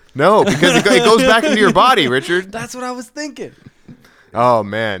blood? No, because it goes back into your body, Richard. That's what I was thinking. Oh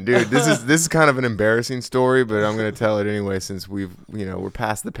man, dude, this is kind of an embarrassing story, but I'm gonna tell it anyway since we're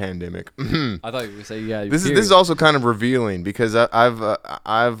past the pandemic. I thought you were saying This is also kind of revealing because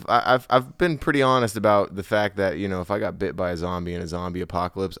I've been pretty honest about the fact that if I got bit by a zombie in a zombie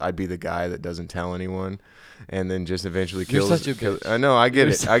apocalypse, I'd be the guy that doesn't tell anyone, and then just eventually You're kills. such a bitch. I know, I get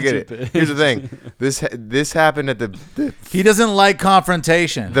You're it, I get such a it. bitch. Here's the thing, this happened at the he doesn't like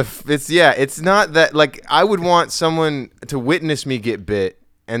confrontation. it's not that, like, I would want someone to witness me get bit,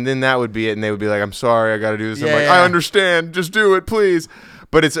 and then that would be it, and they would be like, I'm sorry, I got to do this. I'm like, Yeah. I understand, just do it, please.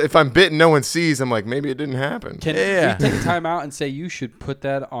 But it's if I'm bit and no one sees, I'm like, maybe it didn't happen. Can Yeah. we take time out and say you should put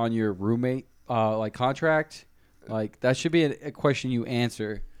that on your roommate like contract? Like that should be a question you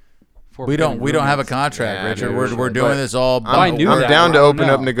answer. For we don't have a roommates. contract, Yeah, Richard. dude, we're doing but this all. I knew I'm that, down to I don't open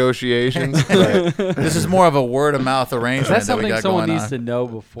up know. negotiations. but This is more of a word of mouth arrangement That's that we something got someone going needs on. to know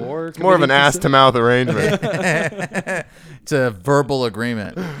before. it's more of an ass to mouth arrangement. It's a verbal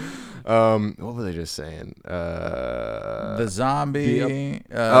agreement. What were they just saying? The zombie.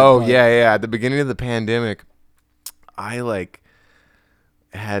 Yeah. At the beginning of the pandemic, I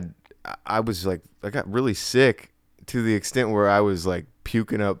got really sick to the extent where I was like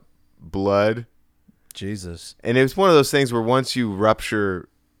puking up blood. Jesus. And it was one of those things where once you rupture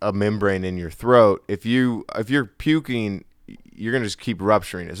a membrane in your throat, if you're puking, you're gonna just keep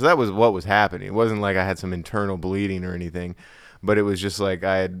rupturing it. So that was what was happening. It wasn't like I had some internal bleeding or anything, but it was just like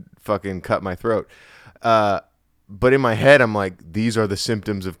I had fucking cut my throat. But in my head, I'm like, these are the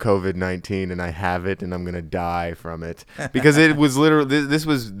symptoms of COVID-19, and I have it, and I'm gonna die from it because it was literally this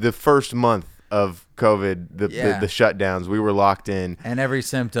was the first month of COVID, the shutdowns. We were locked in, and every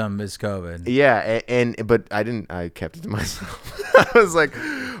symptom is COVID. Yeah, but I didn't. I kept it to myself. I was like,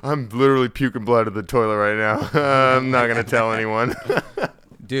 I'm literally puking blood at the toilet right now. I'm not gonna tell anyone.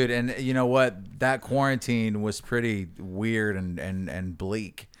 Dude, and you know what? That quarantine was pretty weird and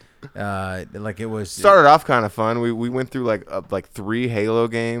bleak. Like it was started off kind of fun. We went through like 3 Halo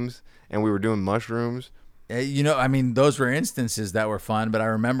games, and we were doing mushrooms. You know, I mean, those were instances that were fun, but I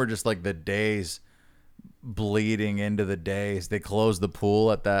remember just like the days bleeding into the days. They closed the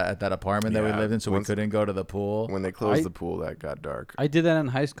pool at that apartment that we lived in, so we couldn't go to the pool. When they closed the pool, that got dark. I did that in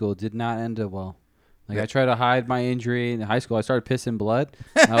high school. It did not end up well. Like I tried to hide my injury in high school. I started pissing blood.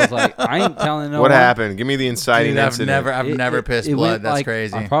 And I was like, I ain't telling no one. What happened? Give me the inciting incident. I've never pissed blood. That's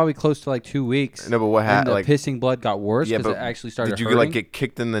crazy. Probably close to like 2 weeks. No, but what happened? Like pissing blood got worse because it actually started. Did you hurting. like get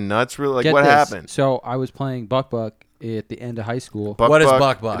kicked in the nuts? Really? Like what happened? So I was playing Buck at the end of high school. What is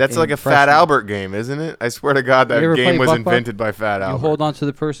Buck? That's like a Fat Albert game, isn't it? I swear to God, that game was invented by Fat Albert. You hold on to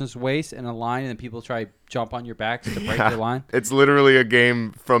the person's waist in a line, and then people try to jump on your backs to break the line. It's literally a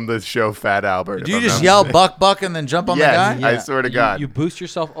game from the show Fat Albert. Do you just yell Buck and then jump on the guy? Yeah, I swear to God. You boost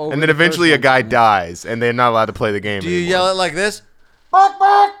yourself over. And then eventually a guy dies, and they're not allowed to play the game anymore. Do you yell it like this? Buck!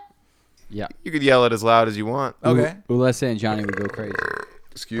 Yeah. You could yell it as loud as you want. Okay. Ulessa and Johnny would go crazy.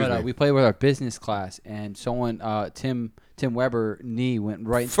 Excuse me. We played with our business class, and someone, Tim Weber, knee went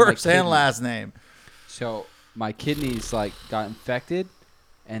right into first my and kidney. last name. So my kidneys got infected,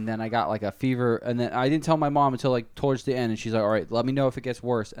 and then I got like a fever, and then I didn't tell my mom until like towards the end, and she's like, "All right, let me know if it gets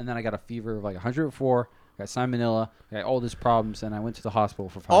worse." And then I got a fever of like 104, got salmonella, got all these problems, and I went to the hospital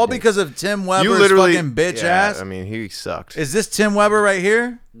for 5 days. All because of Tim Weber's fucking bitch ass. I mean, he sucked. Is this Tim Weber right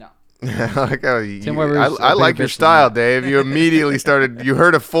here? No. Tim I like your style, Dave. You immediately started. You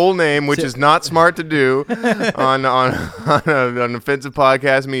heard a full name, which is not smart to do on an offensive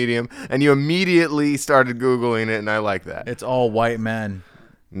podcast medium, and you immediately started Googling it, and I like that. It's all white men.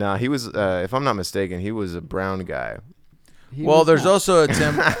 Nah, he was. If I'm not mistaken, he was a brown guy. There's also a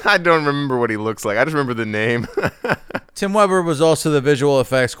Tim. I don't remember what he looks like. I just remember the name. Tim Weber was also the visual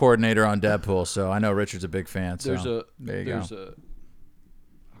effects coordinator on Deadpool, so I know Richard's a big fan. So there you go.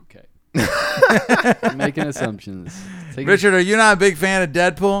 Okay. Making assumptions. Richard, are you not a big fan of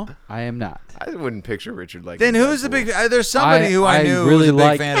Deadpool? I am not. I wouldn't picture Richard like. Then who's the big? There's somebody who I knew really who was a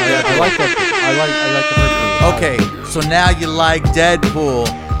big fan of Deadpool. I like the first movie. Okay, so now you like Deadpool.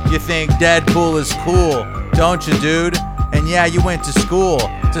 You think Deadpool is cool, don't you, dude? And yeah, you went to school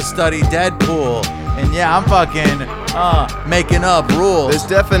to study Deadpool. And yeah, I'm fucking making up rules. There's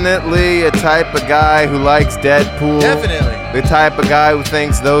definitely a type of guy who likes Deadpool. Definitely. The type of guy who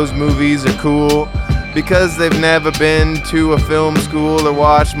thinks those movies are cool because they've never been to a film school or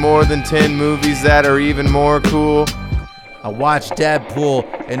watched more than 10 movies that are even more cool. I watched Deadpool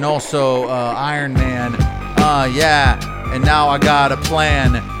and also Iron Man. Yeah, and now I got a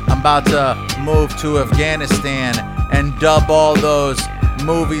plan. I'm about to move to Afghanistan and dub all those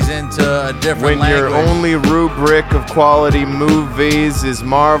movies into a different language. When your only rubric of quality movies is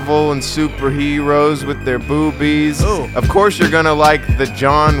Marvel and superheroes with their boobies, of course you're gonna like the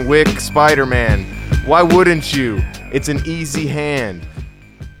John Wick Spider-Man. Why wouldn't you? It's an easy hand.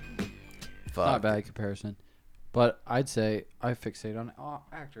 Fuck. Not a bad comparison, but I'd say I fixate on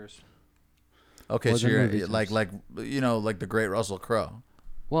actors. Okay, so you're like the great Russell Crowe.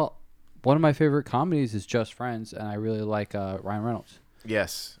 Well, one of my favorite comedies is Just Friends, and I really like Ryan Reynolds.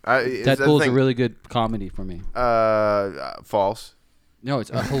 Yes. Deadpool's a really good comedy for me. False. No, it's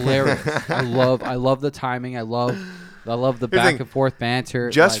hilarious. I love the timing. I love the back and forth banter.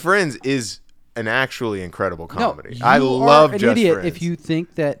 Just Friends is an actually incredible comedy. No, I love Just idiot Friends. If you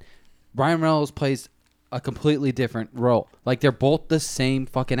think that Ryan Reynolds plays a completely different role, like they're both the same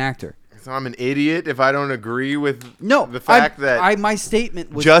fucking actor. So I'm an idiot if I don't agree with the fact my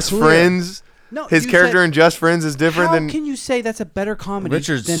statement was Just clear. Friends. No, his character in Just Friends is different than. How can you say that's a better comedy?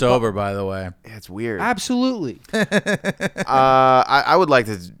 Richard's sober, by the way. Yeah, it's weird. Absolutely. I would like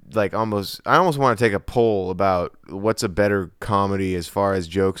to I almost want to take a poll about what's a better comedy as far as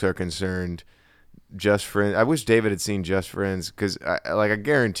jokes are concerned. Just Friends. I wish David had seen Just Friends because I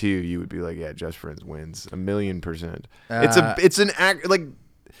guarantee you would be like, yeah, Just Friends wins 1,000,000%. It's an act like.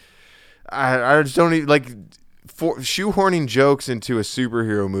 I just don't even like. Shoehorning jokes into a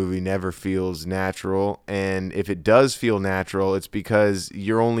superhero movie never feels natural, and if it does feel natural, it's because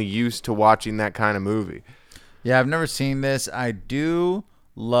you're only used to watching that kind of movie. Yeah, I've never seen this. I do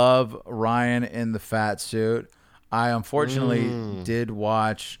love Ryan in the fat suit. I unfortunately did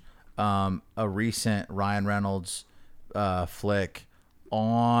watch a recent Ryan Reynolds flick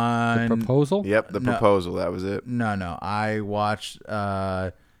on The Proposal? Yep, The Proposal. That was it. No. I watched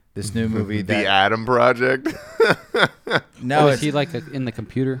this new movie The that Adam Project. no, is it's, he like in the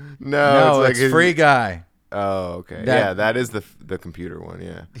computer? no, like it's his- Free Guy. Oh, okay. That- Yeah, that is the computer one.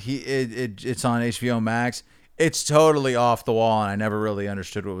 Yeah. It's on HBO Max. It's totally off the wall, and I never really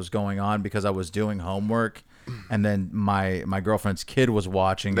understood what was going on because I was doing homework, and then my girlfriend's kid was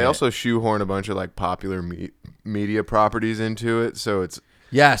watching. They it. also shoehorn a bunch of like popular media properties into it, so it's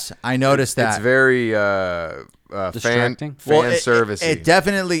yes, I noticed that. it's very Distracting? fan service. It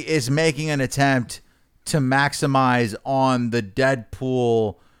definitely is making an attempt to maximize on the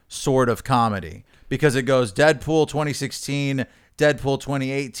Deadpool sort of comedy because it goes Deadpool 2016, Deadpool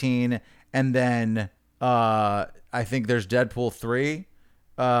 2018, and then I think there's Deadpool 3.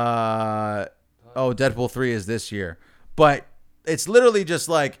 Deadpool 3 is this year. But it's literally just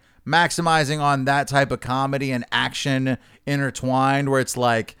like maximizing on that type of comedy and action intertwined where it's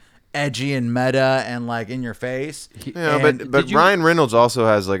like edgy and meta and like in your face. Yeah, And but Ryan Reynolds also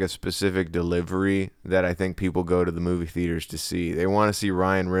has like a specific delivery that I think people go to the movie theaters to see. They want to see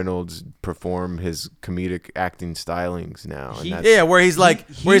Ryan Reynolds perform his comedic acting stylings now. And that's, yeah, where he's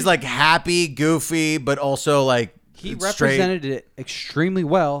like happy, goofy, but also like He straight. represented it extremely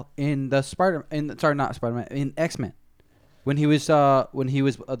well in the not Spider-Man, in X-Men. When he was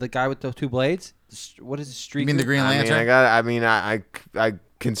the guy with the two blades. What is it? Streak? You mean the Green Lantern? I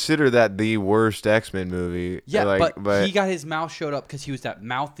consider that the worst X-Men movie. Yeah, like, but he got his mouth showed up because he was that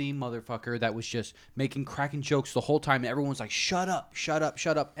mouthy motherfucker that was just cracking jokes the whole time, and everyone was like, "Shut up, shut up,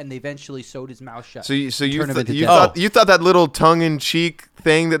 shut up!" And they eventually sewed his mouth shut. So you Turned him into thought Deadpool. you thought that little tongue-in-cheek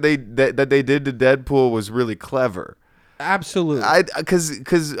thing that they did to Deadpool was really clever. Absolutely.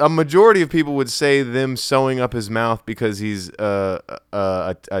 Because a majority of people would say them sewing up his mouth because he's a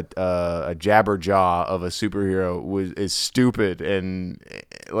jabberjaw of a superhero is stupid and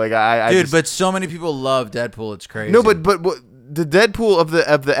like But so many people love Deadpool. It's crazy. no, but the Deadpool of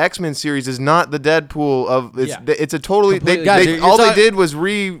the X-Men series is not the Deadpool of it's a totally Completely Guys, different. you're all they talking- did was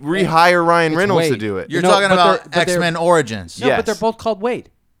rehire Ryan Reynolds to Wade. do it. You're No, talking but about they're- X-Men Origins. no, Yes. but they're both called Wade.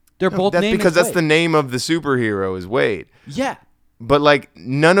 They're both That's named because as that's Wade. the name of the superhero is Wade. Yeah. But like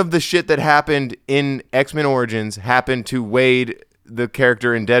none of the shit that happened in X-Men Origins happened to Wade, the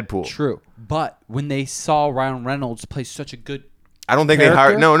character in Deadpool. True. But when they saw Ryan Reynolds play such a good I don't think character? they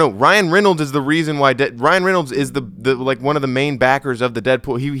hired. No. Ryan Reynolds is the reason why. Ryan Reynolds is the like one of the main backers of the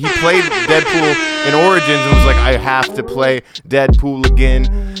Deadpool. He played Deadpool in Origins and was like, I have to play Deadpool again,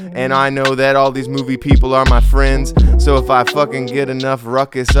 and I know that all these movie people are my friends. So if I fucking get enough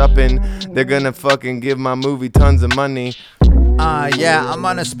ruckus up in, they're gonna fucking give my movie tons of money. Yeah, I'm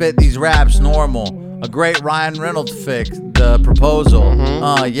gonna spit these raps normal. A great Ryan Reynolds fix, The Proposal.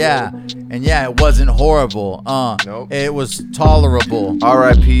 Yeah, and yeah, it wasn't horrible. Nope. It was tolerable.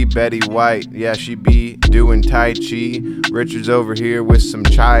 R.I.P. Betty White. Yeah, she be doing Tai Chi. Richard's over here with some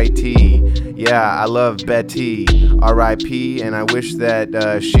chai tea. Yeah, I love Betty. R.I.P. And I wish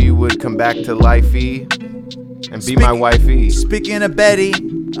that she would come back to lifey and be my wifey. Speaking of Betty,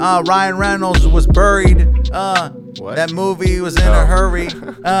 Ryan Reynolds was buried. What? That movie was in a hurry.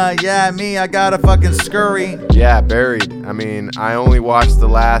 Yeah, I gotta fucking scurry. Yeah, buried. I mean, I only watched the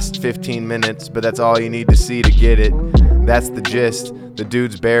last 15 minutes, but that's all you need to see to get it. That's the gist. The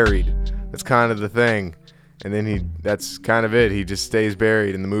dude's buried. That's kind of the thing. And then that's kind of it. He just stays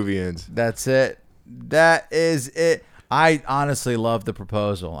buried and the movie ends. That's it. That is it. I honestly love The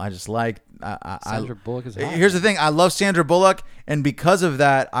Proposal. I just like Sandra Bullock is hot. Here's the thing. I love Sandra Bullock, and because of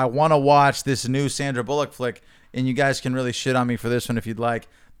that, I want to watch this new Sandra Bullock flick, and you guys can really shit on me for this one if you'd like.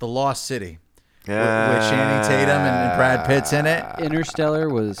 The Lost City. With Channing Tatum and Brad Pitt's in it. Interstellar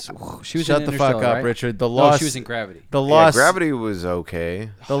was. She was Shut in the fuck Interstellar, up, right? Richard. The No, Lost. she was in Gravity. The Yeah, Lost. Gravity was okay.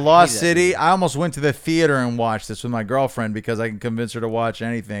 The Lost that City. I almost went to the theater and watched this with my girlfriend because I can convince her to watch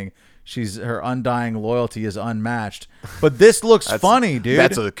anything. Her undying loyalty is unmatched. But this looks funny, dude.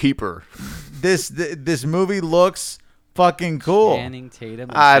 That's a keeper. This movie looks fucking cool. Channing Tatum.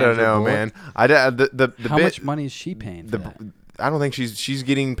 and I don't Sandra know, Bullock. man. The How bit, much money is she paying for that? I don't think she's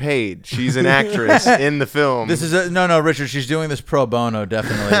getting paid. She's an actress in the film. This is no, Richard. She's doing this pro bono,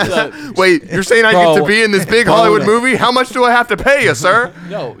 definitely. Wait, you're saying I get to be in this big Hollywood movie? How much do I have to pay you, sir?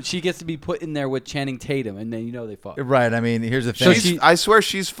 No, she gets to be put in there with Channing Tatum, and then they fuck. Right. I mean, here's the thing. I swear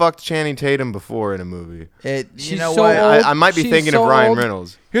she's fucked Channing Tatum before in a movie. You She's know so what? old. I might be She's thinking so of Ryan old.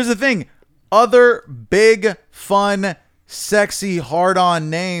 Reynolds. Here's the thing. Other big, fun, sexy,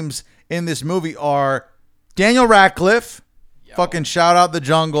 hard-on names in this movie are Daniel Radcliffe. Fucking shout out The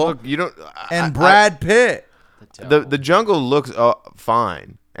Jungle. Look, you don't. And Brad Pitt. The Jungle looks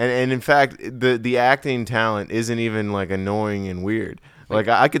fine. And in fact, the acting talent isn't even like annoying and weird. Like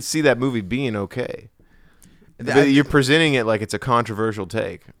I could see that movie being okay. But you're presenting it like it's a controversial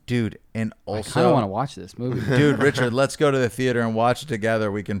take, dude. And also, I kind of want to watch this movie, dude. Richard, let's go to the theater and watch it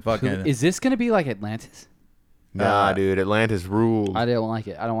together. We can fucking. Is this gonna be like Atlantis? Nah, dude, Atlantis ruled. I don't like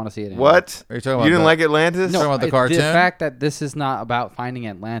it. I don't want to see it anymore. What? Are you talking about? You didn't like Atlantis? No, talking about the cartoon? The fact that this is not about finding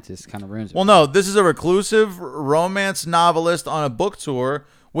Atlantis kind of ruins it. Well, no, this is a reclusive romance novelist on a book tour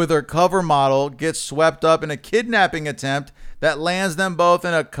with her cover model gets swept up in a kidnapping attempt that lands them both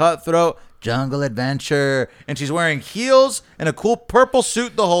in a cutthroat jungle adventure. And she's wearing heels and a cool purple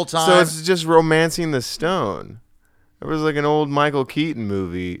suit the whole time. So it's just romancing the stone. It was like an old Michael Keaton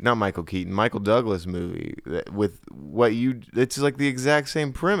movie, not Michael Keaton, Michael Douglas movie with it's like the exact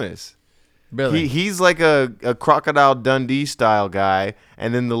same premise. Really? He's like a Crocodile Dundee style guy,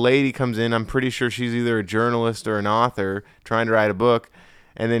 and then the lady comes in. I'm pretty sure she's either a journalist or an author trying to write a book,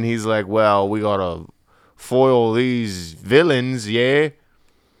 and then he's like, "Well, we gotta foil these villains, yeah."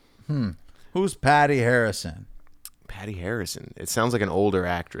 Who's Patty Harrison? Patty Harrison. It sounds like an older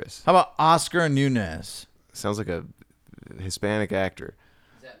actress. How about Oscar Nunez? Sounds like a Hispanic actor.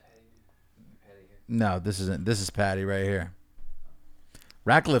 No, this isn't. This is Patty right here.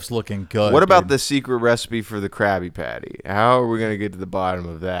 Ratcliffe's looking good. What about dude. the secret recipe for the Krabby Patty? How are we going to get to the bottom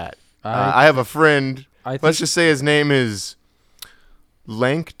of that? I I have a friend. think- Let's just say his name is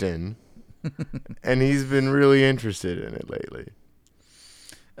Langton, and he's been really interested in it lately.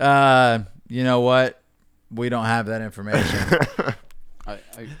 You know what? We don't have that information.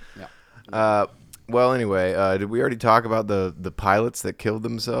 Yeah. Well, anyway, did we already talk about the pilots that killed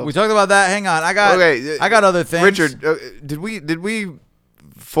themselves? We talked about that. Hang on, I got other things. Richard, did we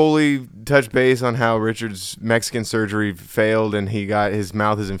fully touch base on how Richard's Mexican surgery failed and he got his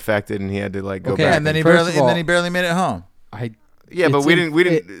mouth is infected and he had to like go Okay, back? and then he First of all- barely made it home. Yeah, but we didn't.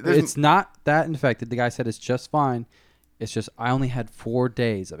 There's- It's not that infected. The guy said it's just fine. It's just I only had 4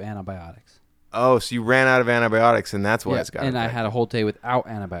 days of antibiotics. Oh, so you ran out of antibiotics, and that's why it's got. and I infected. had a whole day without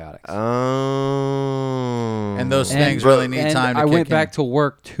antibiotics. Oh. And those things really need and time to I kick went in. back to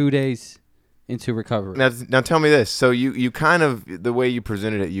work 2 days into recovery. Now tell me this. So you kind of the way you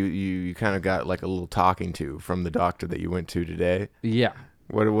presented it, you kind of got like a little talking to from the doctor that you went to today. Yeah.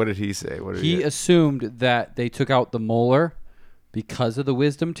 What did he say? What did He assumed that they took out the molar because of the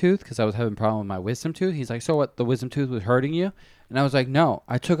wisdom tooth, because I was having a problem with my wisdom tooth. He's like, so what, the wisdom tooth was hurting you? And I was like, no,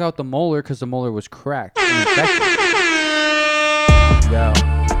 I took out the molar because the molar was cracked and infected. Yo,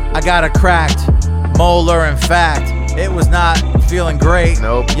 I got a cracked molar. In fact, it was not feeling great.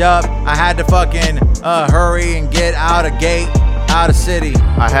 Nope. Yup, I had to fucking hurry and get out of gate, out of city.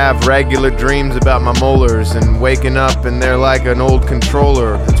 I have regular dreams about my molars and waking up and they're like an old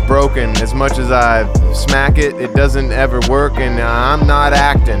controller that's broken. As much as I smack it, it doesn't ever work and I'm not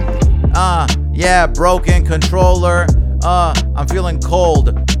acting. Yeah, broken controller. I'm feeling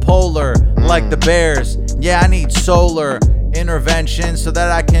cold, polar, like the Bears. Yeah, I need solar intervention so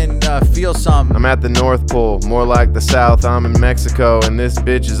that I can feel some. I'm at the North Pole, more like the South. I'm in Mexico and this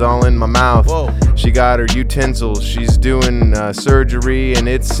bitch is all in my mouth. Whoa. She got her utensils, she's doing surgery and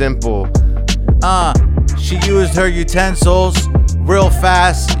it's simple. She used her utensils real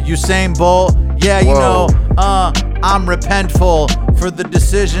fast. Usain Bolt. Yeah, you Whoa. know, I'm repentful for the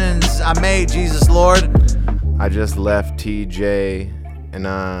decisions I made, Jesus Lord. I just left TJ and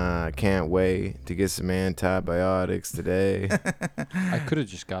I can't wait to get some antibiotics today. I could have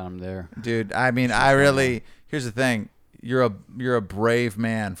just got him there. Dude, I mean, I really. Here's the thing. You're a brave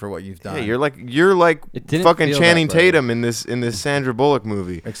man for what you've done. Yeah, you're like It didn't fucking feel Channing that brave. Tatum in this Sandra Bullock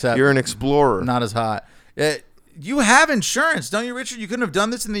movie. Except you're an explorer. not as hot. You have insurance, don't you, Richard? You couldn't have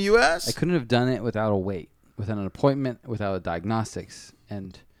done this in the U.S. I couldn't have done it without a wait, without an appointment, without a diagnostics.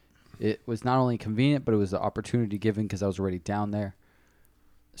 And it was not only convenient, but it was the opportunity given because I was already down there.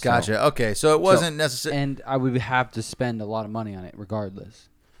 So- Gotcha. Okay, so it wasn't necessary. And I would have to spend a lot of money on it regardless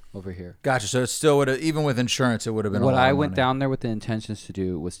over here. Gotcha. So it still would have, even with insurance, it would have been. What a lot I of went money. down there with the intentions to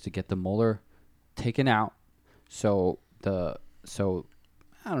do was to get the molar taken out. So I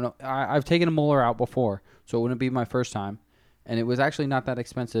don't know. I've taken a molar out before, so it wouldn't be my first time. And it was actually not that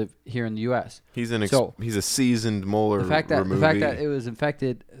expensive here in the U.S. He's a seasoned molar The fact that removee. it was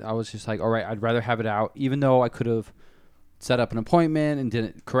infected, I was just like, all right, I'd rather have it out, even though I could have set up an appointment and did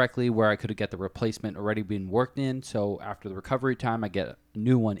it correctly, where I could have get the replacement already being worked in. So after the recovery time, I get a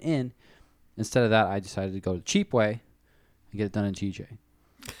new one in. Instead of that, I decided to go the cheap way and get it done in GJ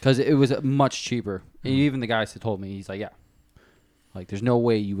because it was much cheaper. And even the guy told me, he's like, yeah, like there's no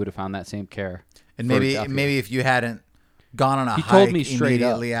way you would have found that same care. And for maybe up here. if you hadn't gone on a He hike told me straight up.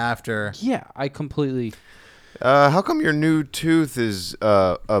 immediately after. Yeah, I completely. How come your new tooth is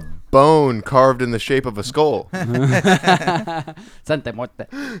a bone carved in the shape of a skull? Sante muerte.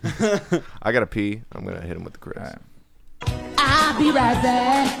 I gotta pee. I'm gonna hit him with the Chris. I'll be right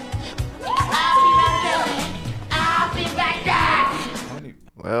back. I'll be right back. I'll be right back.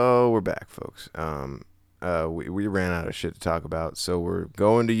 Well, we're back, folks. We ran out of shit to talk about, so we're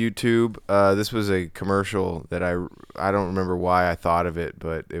going to YouTube. This was a commercial that I don't remember why I thought of it,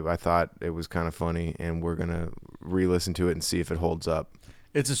 but I thought it was kind of funny, and we're gonna re-listen to it and see if it holds up.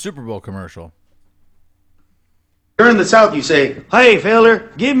 It's a Super Bowl commercial. Here in the South, you say, "Hey, feller,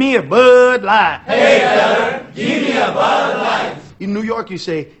 give me a Bud Light." Hey, feller, give me a Bud Light. In New York, you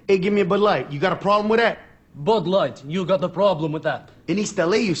say, "Hey, give me a Bud Light." You got a problem with that? Bud Light, you got a problem with that. In East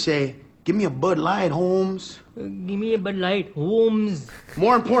LA, you say, "Give me a Bud Light, Holmes." Give me a Bud Light, Holmes.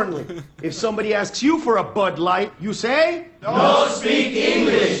 More importantly, if somebody asks you for a Bud Light, you say,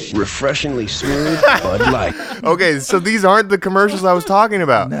 Refreshingly smooth Bud Light. Okay, so these aren't the commercials I was talking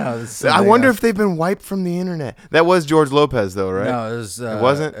about. No, this is I something wonder else. if they've been wiped from the internet. That was George Lopez, though, right? No, it was. It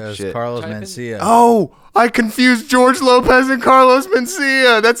wasn't? It was Shit. Carlos Mencia. Oh, I confused George Lopez and Carlos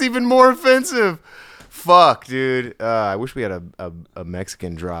Mencia. That's even more offensive. Fuck, dude. I wish we had a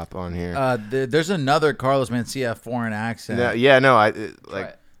Mexican drop on here. There's another Carlos Mencia foreign accent. No, yeah, no, Let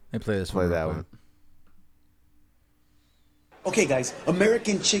me play this play one. that real one. quick. Okay, guys,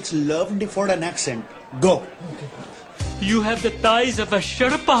 American chicks love the foreign accent. Go. You have the thighs of a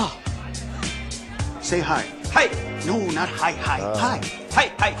Sherpa. say hi. Hi. No, not hi, hi. Hi.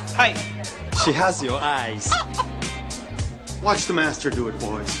 Hi, hi, hi. She has your eyes. Watch the master do it,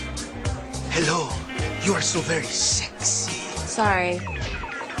 boys. Hello. You are so very sexy. Sorry.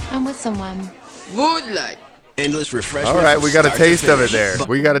 I'm with someone. Endless refreshment. All right, from we got a start to taste of it finish. there.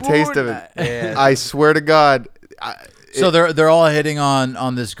 We got a taste of it. Yeah. I swear to God. So they're all hitting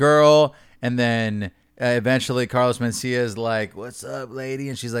on this girl, and then eventually Carlos Mencia is like, "What's up, lady?"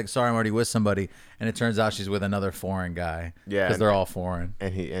 And she's like, "Sorry, I'm already with somebody." And it turns out she's with another foreign guy. Yeah, because they're all foreign.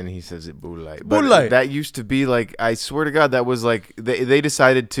 And he says it Bulai. Bulai. That used to be like, I swear to God, that was like they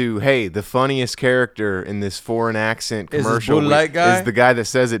decided to, hey, the funniest character in this foreign accent Is this commercial Bulai guy? is the guy that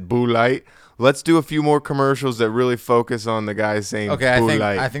says it Bulai. Let's do a few more commercials that really focus on the guy saying Okay,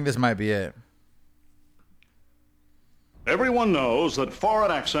 Bulai. I think this might be it. Everyone knows that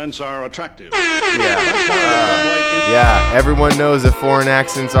foreign accents are attractive. Yeah, everyone knows that foreign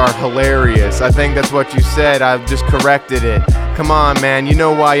accents are hilarious. I think that's what you said. I've just corrected it. Come on, man. You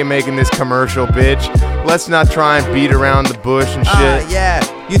know why you're making this commercial, bitch. Let's not try and beat around the bush and shit. Yeah,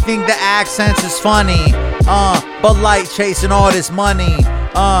 you think the accents is funny. But like chasing all this money.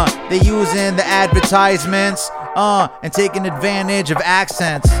 They using the advertisements. And taking advantage of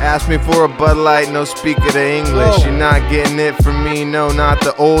accents. Ask me for a Bud Light, no speak of the English. Whoa. You're not getting it from me, no, not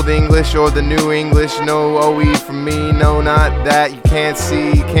the old English or the new English. No OE from me, no, not that. You can't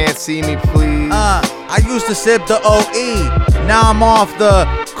see me, please. I used to sip the OE. Now I'm off the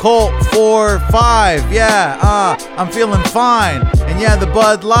Colt 4-5. Yeah, I'm feeling fine. And yeah, the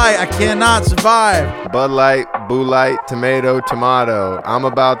Bud Light, I cannot survive. Bud Light, Boo Light, tomato. I'm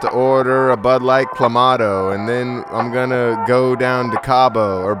about to order a Bud Light Clamato, and then I'm gonna go down to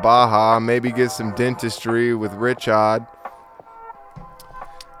Cabo or Baja, maybe get some dentistry with Richard.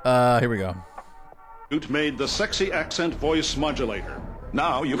 Here we go. Ute made the sexy accent voice modulator.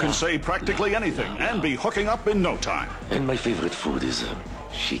 Now you can say practically anything and be hooking up in no time. And my favorite food is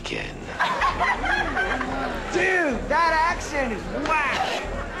chicken. Dude, that accent is whack.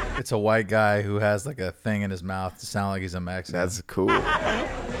 It's a white guy who has like a thing in his mouth to sound like he's a Mexican. That's cool.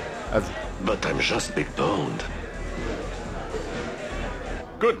 But I'm just big boned.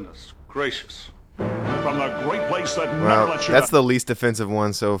 Goodness gracious. From the great place that never Well, lets you that's down. the least offensive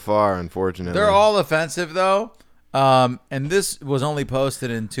one so far, unfortunately. They're all offensive though. And this was only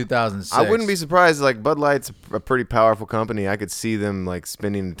posted in 2006. I wouldn't be surprised. Like Bud Light's a pretty powerful company. I could see them like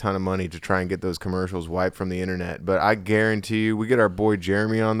spending a ton of money to try and get those commercials wiped from the internet. But I guarantee you, we get our boy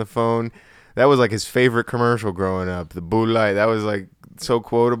Jeremy on the phone. That was like his favorite commercial growing up. The Bud Light. That was like so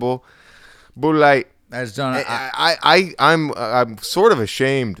quotable. Bud Light. I just don't. I'm sort of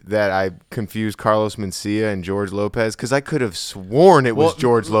ashamed that I confused Carlos Mencia and George Lopez because I could have sworn it was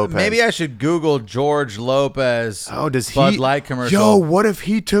George Lopez. Maybe I should Google George Lopez. Does Bud he? Light commercial? Yo, what if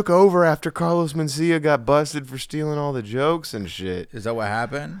he took over after Carlos Mencia got busted for stealing all the jokes and shit? Is that what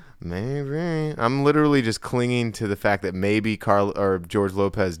happened? Maybe. I'm literally just clinging to the fact that maybe George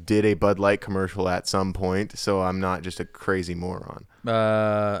Lopez did a Bud Light commercial at some point, so I'm not just a crazy moron.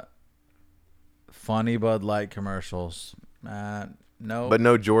 Funny Bud Light commercials. No. But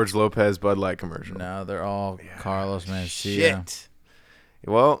no George Lopez Bud Light commercial. No, they're all Carlos Mencia. Shit.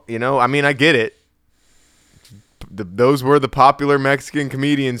 Well, I mean, I get it. those were the popular Mexican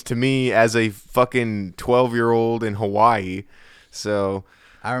comedians to me as a fucking 12-year-old in Hawaii. So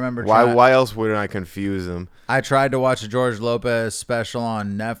I remember. Why else wouldn't I confuse them? I tried to watch a George Lopez special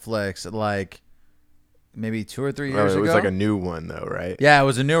on Netflix like maybe 2 or 3 years ago. It was like a new one though, right? Yeah, it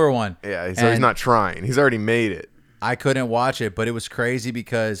was a newer one. Yeah, so he's not trying. He's already made it. I couldn't watch it, but it was crazy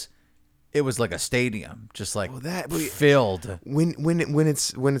because it was like a stadium, just like filled. When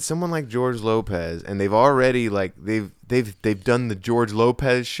it's someone like George Lopez, and they've already like they've done the George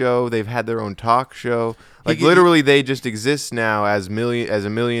Lopez show. They've had their own talk show. Like literally, they just exist now as a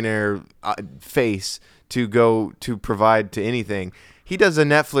millionaire face to provide to anything. He does a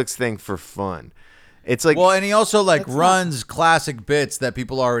Netflix thing for fun. It's like, well, and he also like runs classic bits that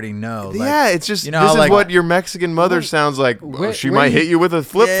people already know. Like, yeah, it's just, you know, this is like, what your Mexican mother sounds like. She might hit you with a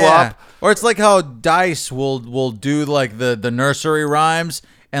flip flop. Or it's like how Dice will do like the nursery rhymes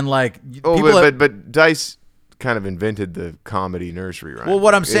and like but Dice kind of invented the comedy nursery rhyme. Well,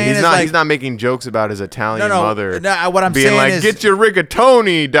 what I'm saying is he's not making jokes about his Italian mother. No, what I'm being saying like, is, get your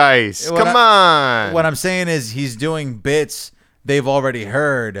rigatoni, Dice. Come on. What I'm saying is he's doing bits they've already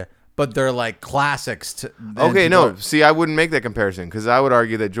heard, but they're like classics. Okay, no. See, I wouldn't make that comparison because I would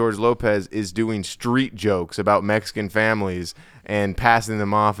argue that George Lopez is doing street jokes about Mexican families and passing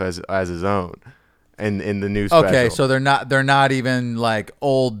them off as his own, in the new special. Okay, so they're not even like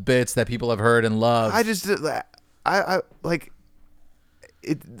old bits that people have heard and loved. I like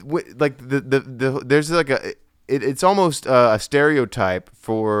it. Like there's like it's almost a stereotype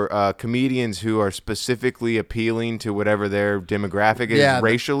for comedians who are specifically appealing to whatever their demographic is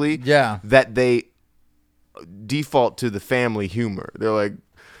racially. Yeah. That they default to the family humor. They're like,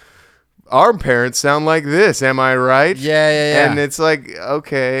 our parents sound like this. Am I right? Yeah. And it's like,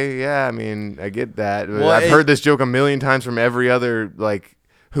 okay, yeah. I mean, I get that. Well, I've heard this joke a million times from every other like.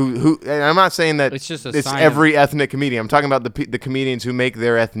 Who? And I'm not saying that it's every ethnic comedian. I'm talking about the comedians who make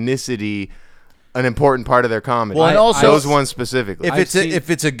their ethnicity an important part of their comedy. Well, and also those ones specifically. If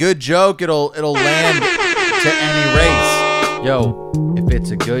it's a good joke, it'll land to any race. Yo, if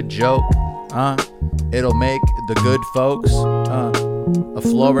it's a good joke, it'll make the good folks of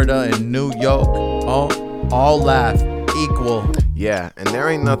Florida and New York all laugh equal. Yeah, and there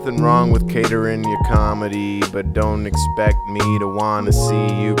ain't nothing wrong with catering your comedy, but don't expect me to want to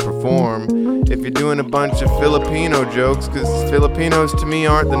see you perform if you're doing a bunch of Filipino jokes, because Filipinos to me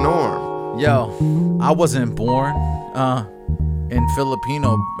aren't the norm. Yo, I wasn't born in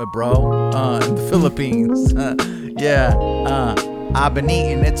Filipino, bro. In the Philippines. I've been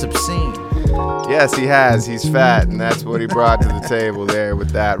eating. It's obscene. Yes, he has. He's fat, and that's what he brought to the table there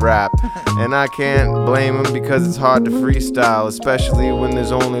with that rap. And I can't blame him because it's hard to freestyle, especially when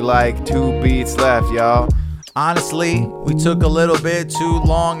there's only like 2 beats left, y'all. Honestly, we took a little bit too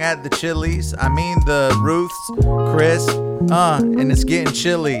long at the Chili's. I mean the Ruth's, Chris, and it's getting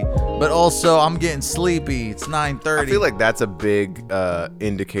chilly. But also, I'm getting sleepy. It's 9:30. I feel like that's a big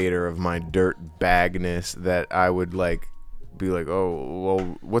indicator of my dirt bagness that I would like be like, oh,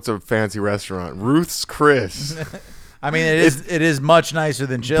 well, what's a fancy restaurant? Ruth's Chris. I mean, it is much nicer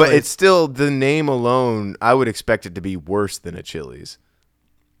than Chili's. But it's still, the name alone, I would expect it to be worse than a Chili's.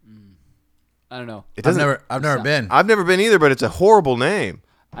 I don't know. I've never been. I've never been either, but it's a horrible name.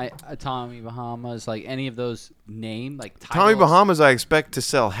 Tommy Bahamas, like any of those name like titles. Tommy Bahamas, I expect to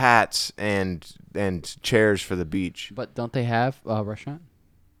sell hats and chairs for the beach. But don't they have a restaurant?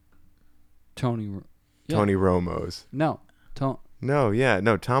 Tony Romo's. No.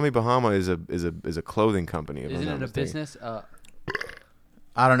 Tommy Bahama is a clothing company. Isn't it a business?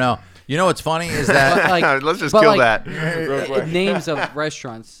 I don't know. You know what's funny is that let's just kill that. Real quick. Names of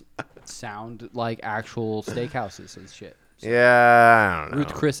restaurants sound like actual steakhouses and shit. So yeah, I don't know.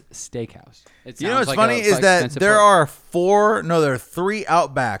 Ruth Chris Steakhouse. You know what's funny is that there are 3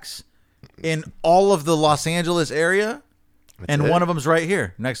 Outbacks in all of the Los Angeles area, and one of them's right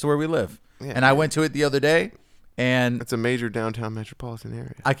here next to where we live. Yeah, and I went to it the other day, and it's a major downtown metropolitan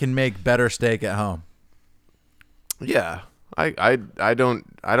area. I can make better steak at home. Yeah. I don't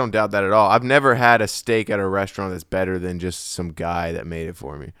doubt that at all. I've never had a steak at a restaurant that's better than just some guy that made it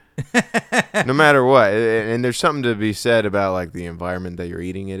for me. No matter what. And there's something to be said about like the environment that you're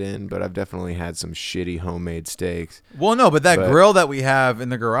eating it in, but I've definitely had some shitty homemade steaks. Well, no, but grill that we have in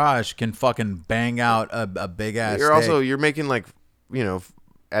the garage can fucking bang out a big ass steak. You're making like,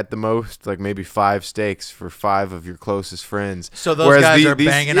 at the most like maybe 5 steaks for 5 of your closest friends. So those guys are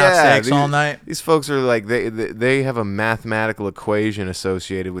banging out steaks all night? These folks are like they have a mathematical equation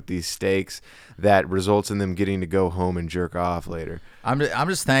associated with these steaks that results in them getting to go home and jerk off later. I'm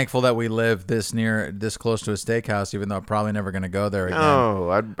just thankful that we live this close to a steakhouse, even though I'm probably never going to go there again.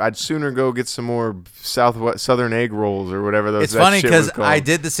 No, I'd sooner go get some more Southern egg rolls or whatever those. It's funny because I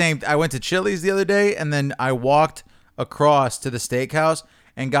did the same. I went to Chili's the other day, and then I walked across to the steakhouse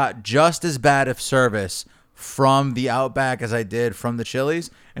and got just as bad of service from the Outback as I did from the Chili's.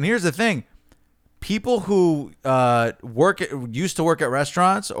 And here's the thing. People who used to work at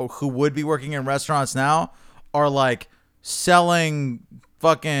restaurants or who would be working in restaurants now are like selling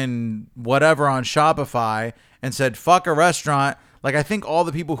fucking whatever on Shopify and said, fuck a restaurant. Like, I think all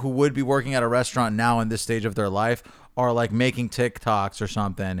the people who would be working at a restaurant now in this stage of their life are like making TikToks or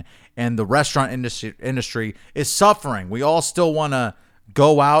something. And the restaurant industry is suffering. We all still want to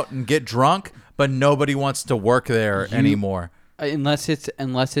go out and get drunk, but nobody wants to work there anymore. Unless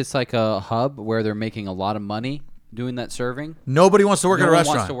it's like a hub where they're making a lot of money doing that serving. Nobody wants to work at a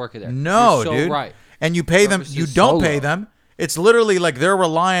restaurant. Wants to work there. No, You're so dude. Right. And you pay them. You don't pay them. It's literally like they're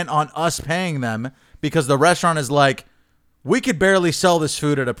reliant on us paying them because the restaurant is like, we could barely sell this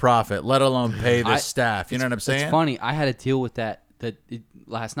food at a profit, let alone pay this staff. You know what I'm saying? It's funny. I had to deal with that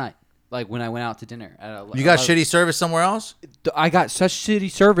last night. Like when I went out to dinner. You got shitty service somewhere else? I got such shitty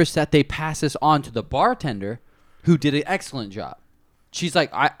service that they pass us on to the bartender, who did an excellent job. She's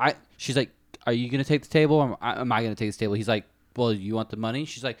like, she's like, are you gonna take the table? Or am I gonna take this table? He's like, well, you want the money?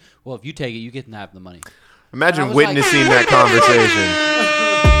 She's like, well, if you take it, you get to have the money. Imagine witnessing that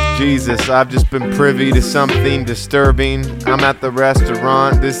conversation. Jesus, I've just been privy to something disturbing. I'm at the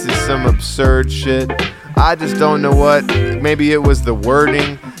restaurant. This is some absurd shit. I just don't know what. Maybe it was the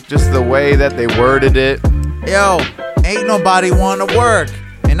wording, just the way that they worded it. Yo, ain't nobody want to work.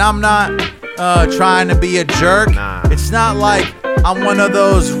 And I'm not trying to be a jerk. Nah. It's not like I'm one of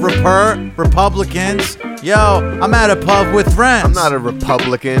those Republicans. Yo, I'm at a pub with friends. I'm not a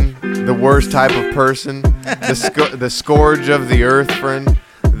Republican, the worst type of person, the scourge of the earth, friend.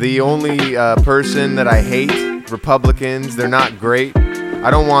 The only person that I hate, Republicans. They're not great.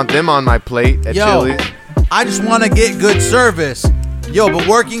 I don't want them on my plate at Chili's. I just want to get good service. Yo, but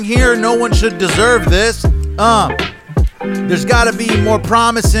working here, no one should deserve this. There's got to be more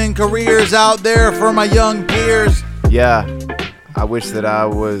promising careers out there for my young peers. Yeah, I wish that I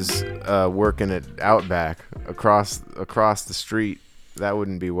was working at Outback across the street. That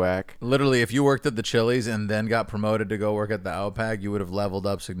wouldn't be whack. Literally, if you worked at the Chili's and then got promoted to go work at the Outback, you would have leveled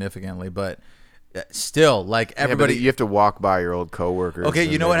up significantly. But still, like everybody, you have to walk by your old coworkers. Okay,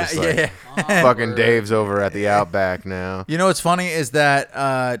 you know what? Fucking Dave's over at the Outback now. You know what's funny is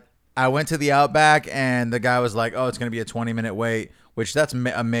that I went to the Outback and the guy was like, "Oh, it's gonna be a 20-minute wait." Which that's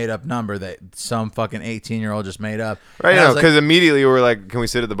a made-up number that some fucking 18-year-old just made up. Right, no, because immediately we're like, can we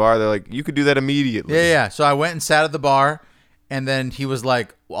sit at the bar? They're like, you could do that immediately. Yeah. So I went and sat at the bar, and then he was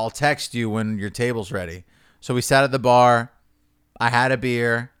like, well, I'll text you when your table's ready. So we sat at the bar. I had a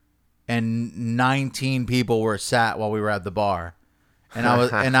beer, and 19 people were sat while we were at the bar. And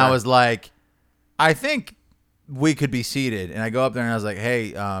I was like, I think we could be seated. And I go up there, and I was like, hey,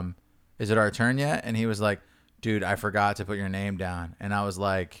 is it our turn yet? And he was like, dude, I forgot to put your name down. And I was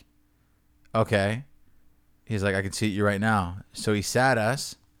like, okay. He's like, I can seat you right now. So he sat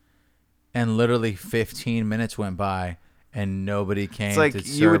us, and literally 15 minutes went by, and nobody came to serve us. It's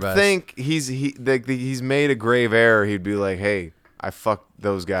like you would think he's made a grave error. He'd be like, hey, I fucked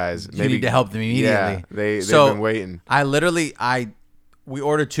those guys. You need to help them immediately. Yeah, they've been waiting. We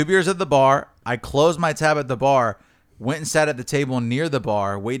ordered 2 beers at the bar. I closed my tab at the bar, went and sat at the table near the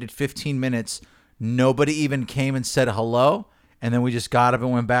bar, waited 15 minutes. Nobody even came and said hello, and then we just got up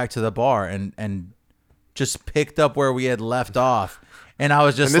and went back to the bar and just picked up where we had left off. And I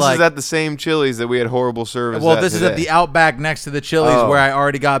was just this is at the same Chili's that we had horrible service. Well, this is at the Outback next to the Chili's where I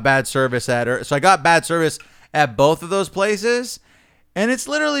already got bad service at. So I got bad service at both of those places, and it's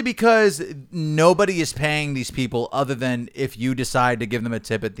literally because nobody is paying these people other than if you decide to give them a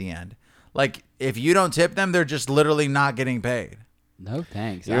tip at the end. Like, if you don't tip them, they're just literally not getting paid. No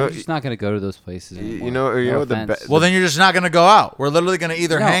thanks. I'm just not going to go to those places anymore. You know what well, then you're just not going to go out. We're literally going to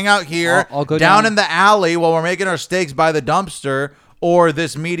either hang out here, I'll go down in the alley while we're making our steaks by the dumpster, or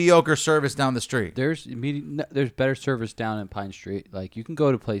this mediocre service down the street. There's better service down in Pine Street. Like, you can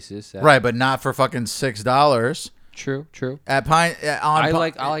go to places. Right, but not for fucking $6. True. At Pine, I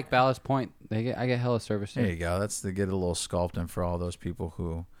like Ballast Point. I get hella service. There you go. That's to get a little sculpting for all those people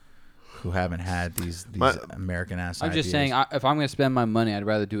who who haven't had these American ass. I'm just saying, if I'm going to spend my money, I'd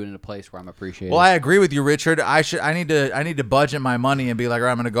rather do it in a place where I'm appreciated. Well, I agree with you, Richard. I need to budget my money and be like, all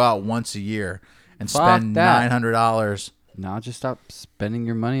right, I'm going to go out once a year and spend $900. No, just stop spending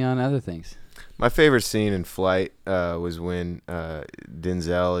your money on other things. My favorite scene in Flight was when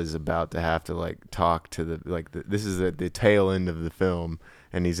Denzel is about to have to like talk to this is the tail end of the film,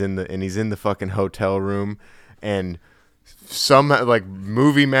 and he's in the fucking hotel room, and some like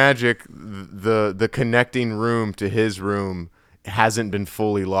movie magic, the connecting room to his room hasn't been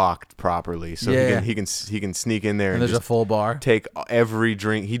fully locked properly, so he can sneak in there and there's just a full bar, take every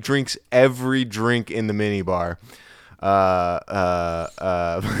drink. He drinks every drink in the mini bar. So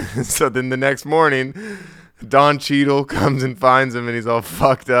then the next morning, Don Cheadle comes and finds him, and he's all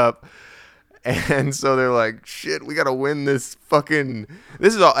fucked up. And so they're like, shit, we got to win this fucking...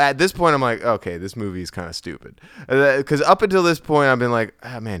 This is all... At this point, I'm like, okay, this movie is kind of stupid. Because up until this point, I've been like,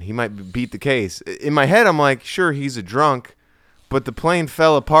 man, he might beat the case. In my head, I'm like, sure, he's a drunk, but the plane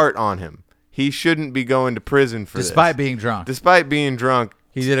fell apart on him. He shouldn't be going to prison for this. Despite being drunk. Despite being drunk.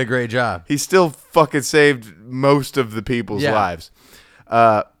 He did a great job. He still fucking saved most of the people's lives.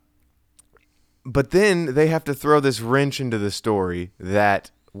 But then they have to throw this wrench into the story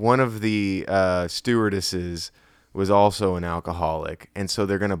that one of the stewardesses was also an alcoholic, and so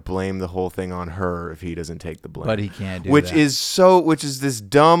they're going to blame the whole thing on her if he doesn't take the blame. But he can't do that. Which is this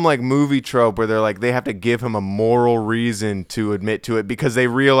dumb like movie trope where they're like, they have to give him a moral reason to admit to it because they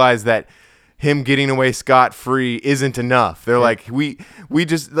realize that him getting away scot-free isn't enough. They're like, we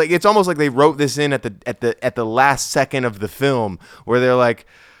just like, it's almost like they wrote this in at the last second of the film where they're like,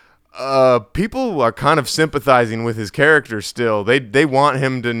 people are kind of sympathizing with his character still. They want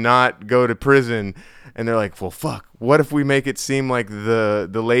him to not go to prison, and they're like, well, fuck. What if we make it seem like the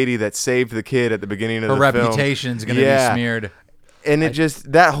lady that saved the kid at the beginning of the film, her reputation's gonna be smeared. And it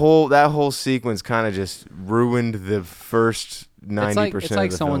just that whole sequence kind of just ruined the first 90%. It's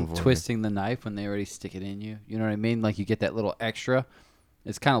like someone twisting the knife when they already stick it in you. You know what I mean? Like you get that little extra.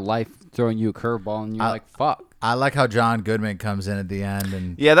 It's kind of life throwing you a curveball, and you're like, fuck. I like how John Goodman comes in at the end,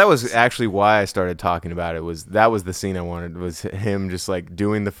 and yeah, that was actually why I started talking about it. That was the scene I wanted, was him just like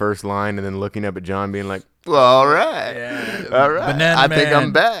doing the first line and then looking up at John, being like, "Well, all right, all right, Banana Man. think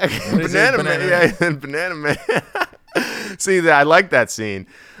I'm back." Banana Man, yeah, Banana Man. See, I like that scene,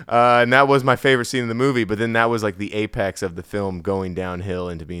 and that was my favorite scene in the movie. But then that was like the apex of the film going downhill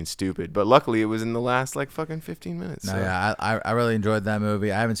into being stupid. But luckily, it was in the last like fucking 15 minutes. No, so. yeah, I really enjoyed that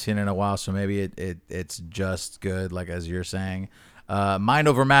movie. I haven't seen it in a while, so maybe it's just good, like as you're saying. Mind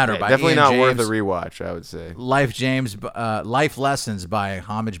Over Matter by definitely Ian not James. worth a rewatch, I would say. Life Lessons by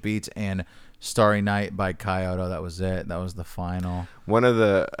Homage Beats, and Starry Night by Kyoto. That was it. That was the final. One of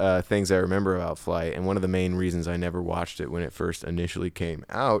the things I remember about Flight, and one of the main reasons I never watched it when it first initially came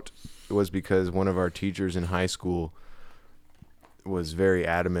out, was because one of our teachers in high school was very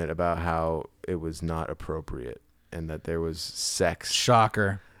adamant about how it was not appropriate and that there was sex.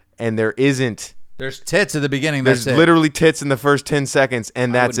 Shocker. And there isn't. There's tits at the beginning. There's literally tits in the first 10 seconds,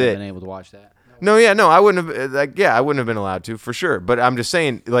 and that's it. I wouldn't have been able to watch that. No, I wouldn't have. I wouldn't have been allowed to, for sure. But I'm just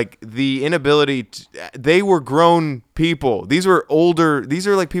saying, like, the inability. They were grown people. These were older. These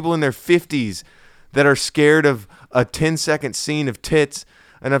are like people in their 50s that are scared of a 10-second scene of tits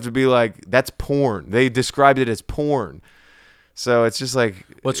enough to be like, that's porn. They described it as porn. So it's just like,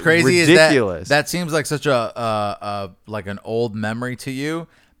 what's crazy ridiculous. Is that seems like such a like an old memory to you.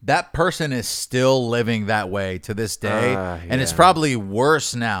 That person is still living that way to this day, and it's probably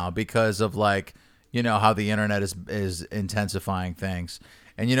worse now because of, like, you know, how the internet is intensifying things.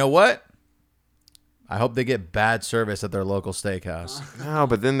 And you know what? I hope they get bad service at their local steakhouse. No,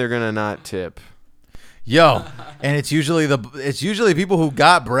 but then they're gonna not tip. Yo, and it's usually people who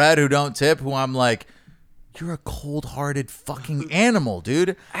got bread who don't tip, who I'm like, you're a cold-hearted fucking animal,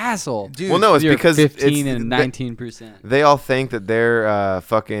 dude. Asshole. Dude, well, no, it's you're because 15 and 19%. They all think that they're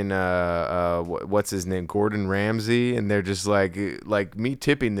fucking what's his name, Gordon Ramsay, and they're just like me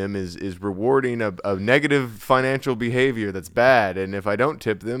tipping them is rewarding a negative financial behavior that's bad, and if I don't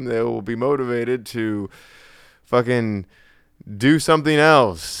tip them, they will be motivated to fucking do something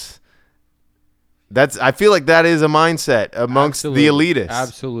else. I feel like that is a mindset amongst the elitists.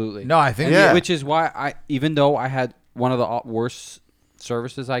 Absolutely. No, I think which is why even though I had one of the worst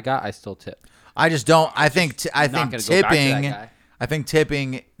services I got, I still tip. I just don't. I think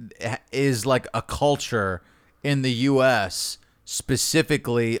tipping is like a culture in the U.S.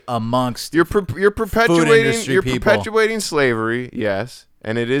 specifically amongst you're perpetuating people. Perpetuating slavery, yes,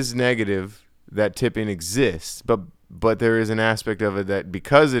 and it is negative that tipping exists, but but there is an aspect of it that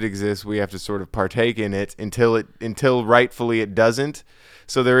because it exists, we have to sort of partake in it until rightfully it doesn't.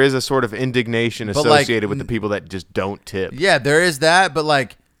 So there is a sort of indignation associated with the people that just don't tip. Yeah, there is that, but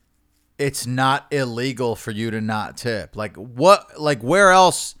like, it's not illegal for you to not tip. Like what? Like where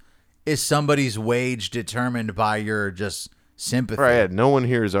else is somebody's wage determined by your just sympathy? Right. Yeah, no one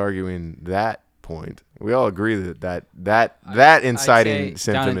here is arguing that point. We all agree that inciting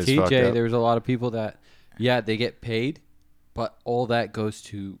symptom is fucked up. There's a lot of people that, yeah, they get paid, but all that goes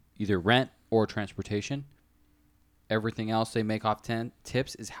to either rent or transportation. Everything else they make off 10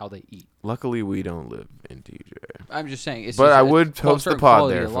 tips is how they eat. Luckily, we don't live in TJ. I'm just saying. It's but just, I would host the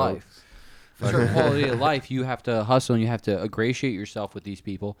pod there, folks. For certain quality of life, you have to hustle and you have to ingratiate yourself with these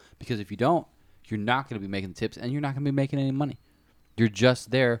people, because if you don't, you're not going to be making tips and you're not going to be making any money. You're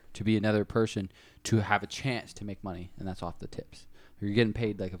just there to be another person to have a chance to make money, and that's off the tips. You're getting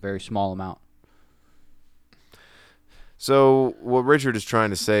paid like a very small amount. So what Richard is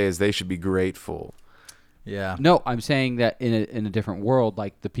trying to say is they should be grateful. Yeah. No, I'm saying that in a different world,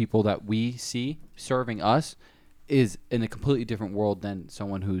 like the people that we see serving us is in a completely different world than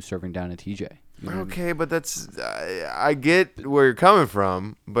someone who's serving down at TJ. Okay, but that's I get where you're coming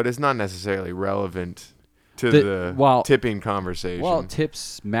from, but it's not necessarily relevant to the tipping conversation. Well,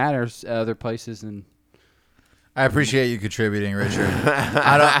 tips matters at other places, and I appreciate you contributing, Richard.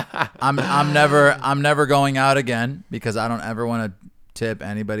 I'm never going out again because I don't ever want to tip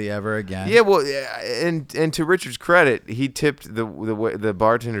anybody ever again. Yeah, well, and to Richard's credit, he tipped the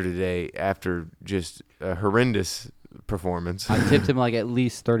bartender today after just a horrendous performance. I tipped him like at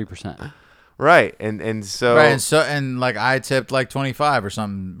least 30%. Right, and so like I tipped like 25 or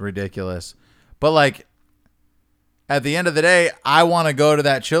something ridiculous, but like at the end of the day, I want to go to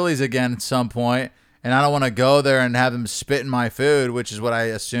that Chili's again at some point, and I don't want to go there and have them spit in my food, which is what I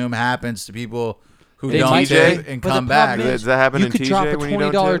assume happens to people who don't tip and come back. Does that happen in TJ? You could drop a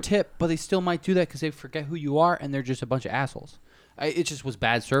 $20 tip? tip, but they still might do that because they forget who you are and they're just a bunch of assholes. It just was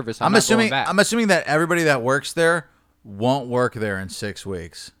bad service. I'm assuming that everybody that works there won't work there in 6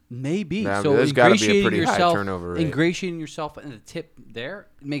 weeks. Maybe. Nah, so there's got to be a pretty high turnover rate. Ingratiating yourself in the tip there,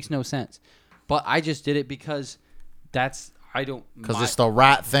 it makes no sense. But I just did it because it's the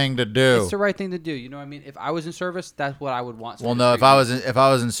right thing to do. It's the right thing to do. You know what I mean? If I was in service, that's what I would want. Well, no, if I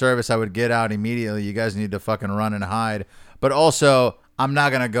was in service, I would get out immediately. You guys need to fucking run and hide. But also, I'm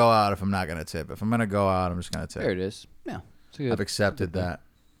not gonna go out if I'm not gonna tip. If I'm gonna go out, I'm just gonna tip. There it is. Yeah, I've accepted that.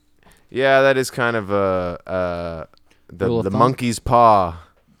 Yeah, that is kind of the monkey's paw.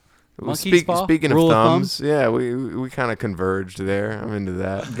 Speaking of thumbs, yeah, we kind of converged there. I'm into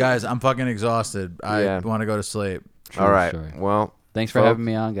that. Guys, I'm fucking exhausted. I want to go to sleep. All right. Well, thanks for having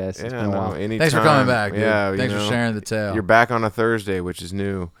me on, guys. It's been a while. Thanks for coming back, dude. Yeah, thanks for sharing the tale. You're back on a Thursday, which is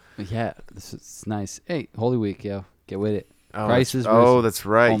new. Yeah, this is nice. Hey, Holy Week, yo. Get with it. That's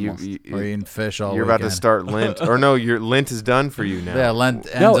right. We're eating fish all You're weekend. about to start Lent. Or no, your Lent is done for you now. Yeah, Lent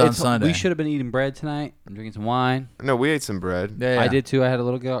ends on Sunday. We should have been eating bread tonight. I'm drinking some wine. No, we ate some bread. Yeah. I did too. I had a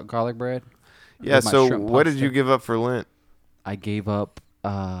little garlic bread. Yeah, so what did you give up for Lent? I gave up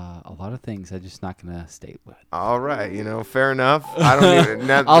a lot of things. I'm just not going to state what. All right, fair enough. I don't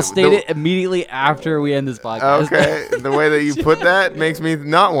even. I'll state it immediately after we end this podcast. Okay, the way that you put that makes me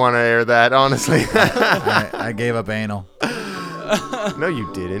not want to air that, honestly. I gave up anal. No,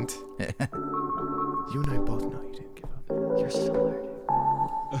 you didn't. You and I both know you didn't give up. You're so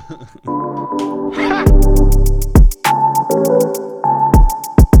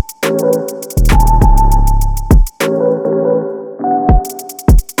hard.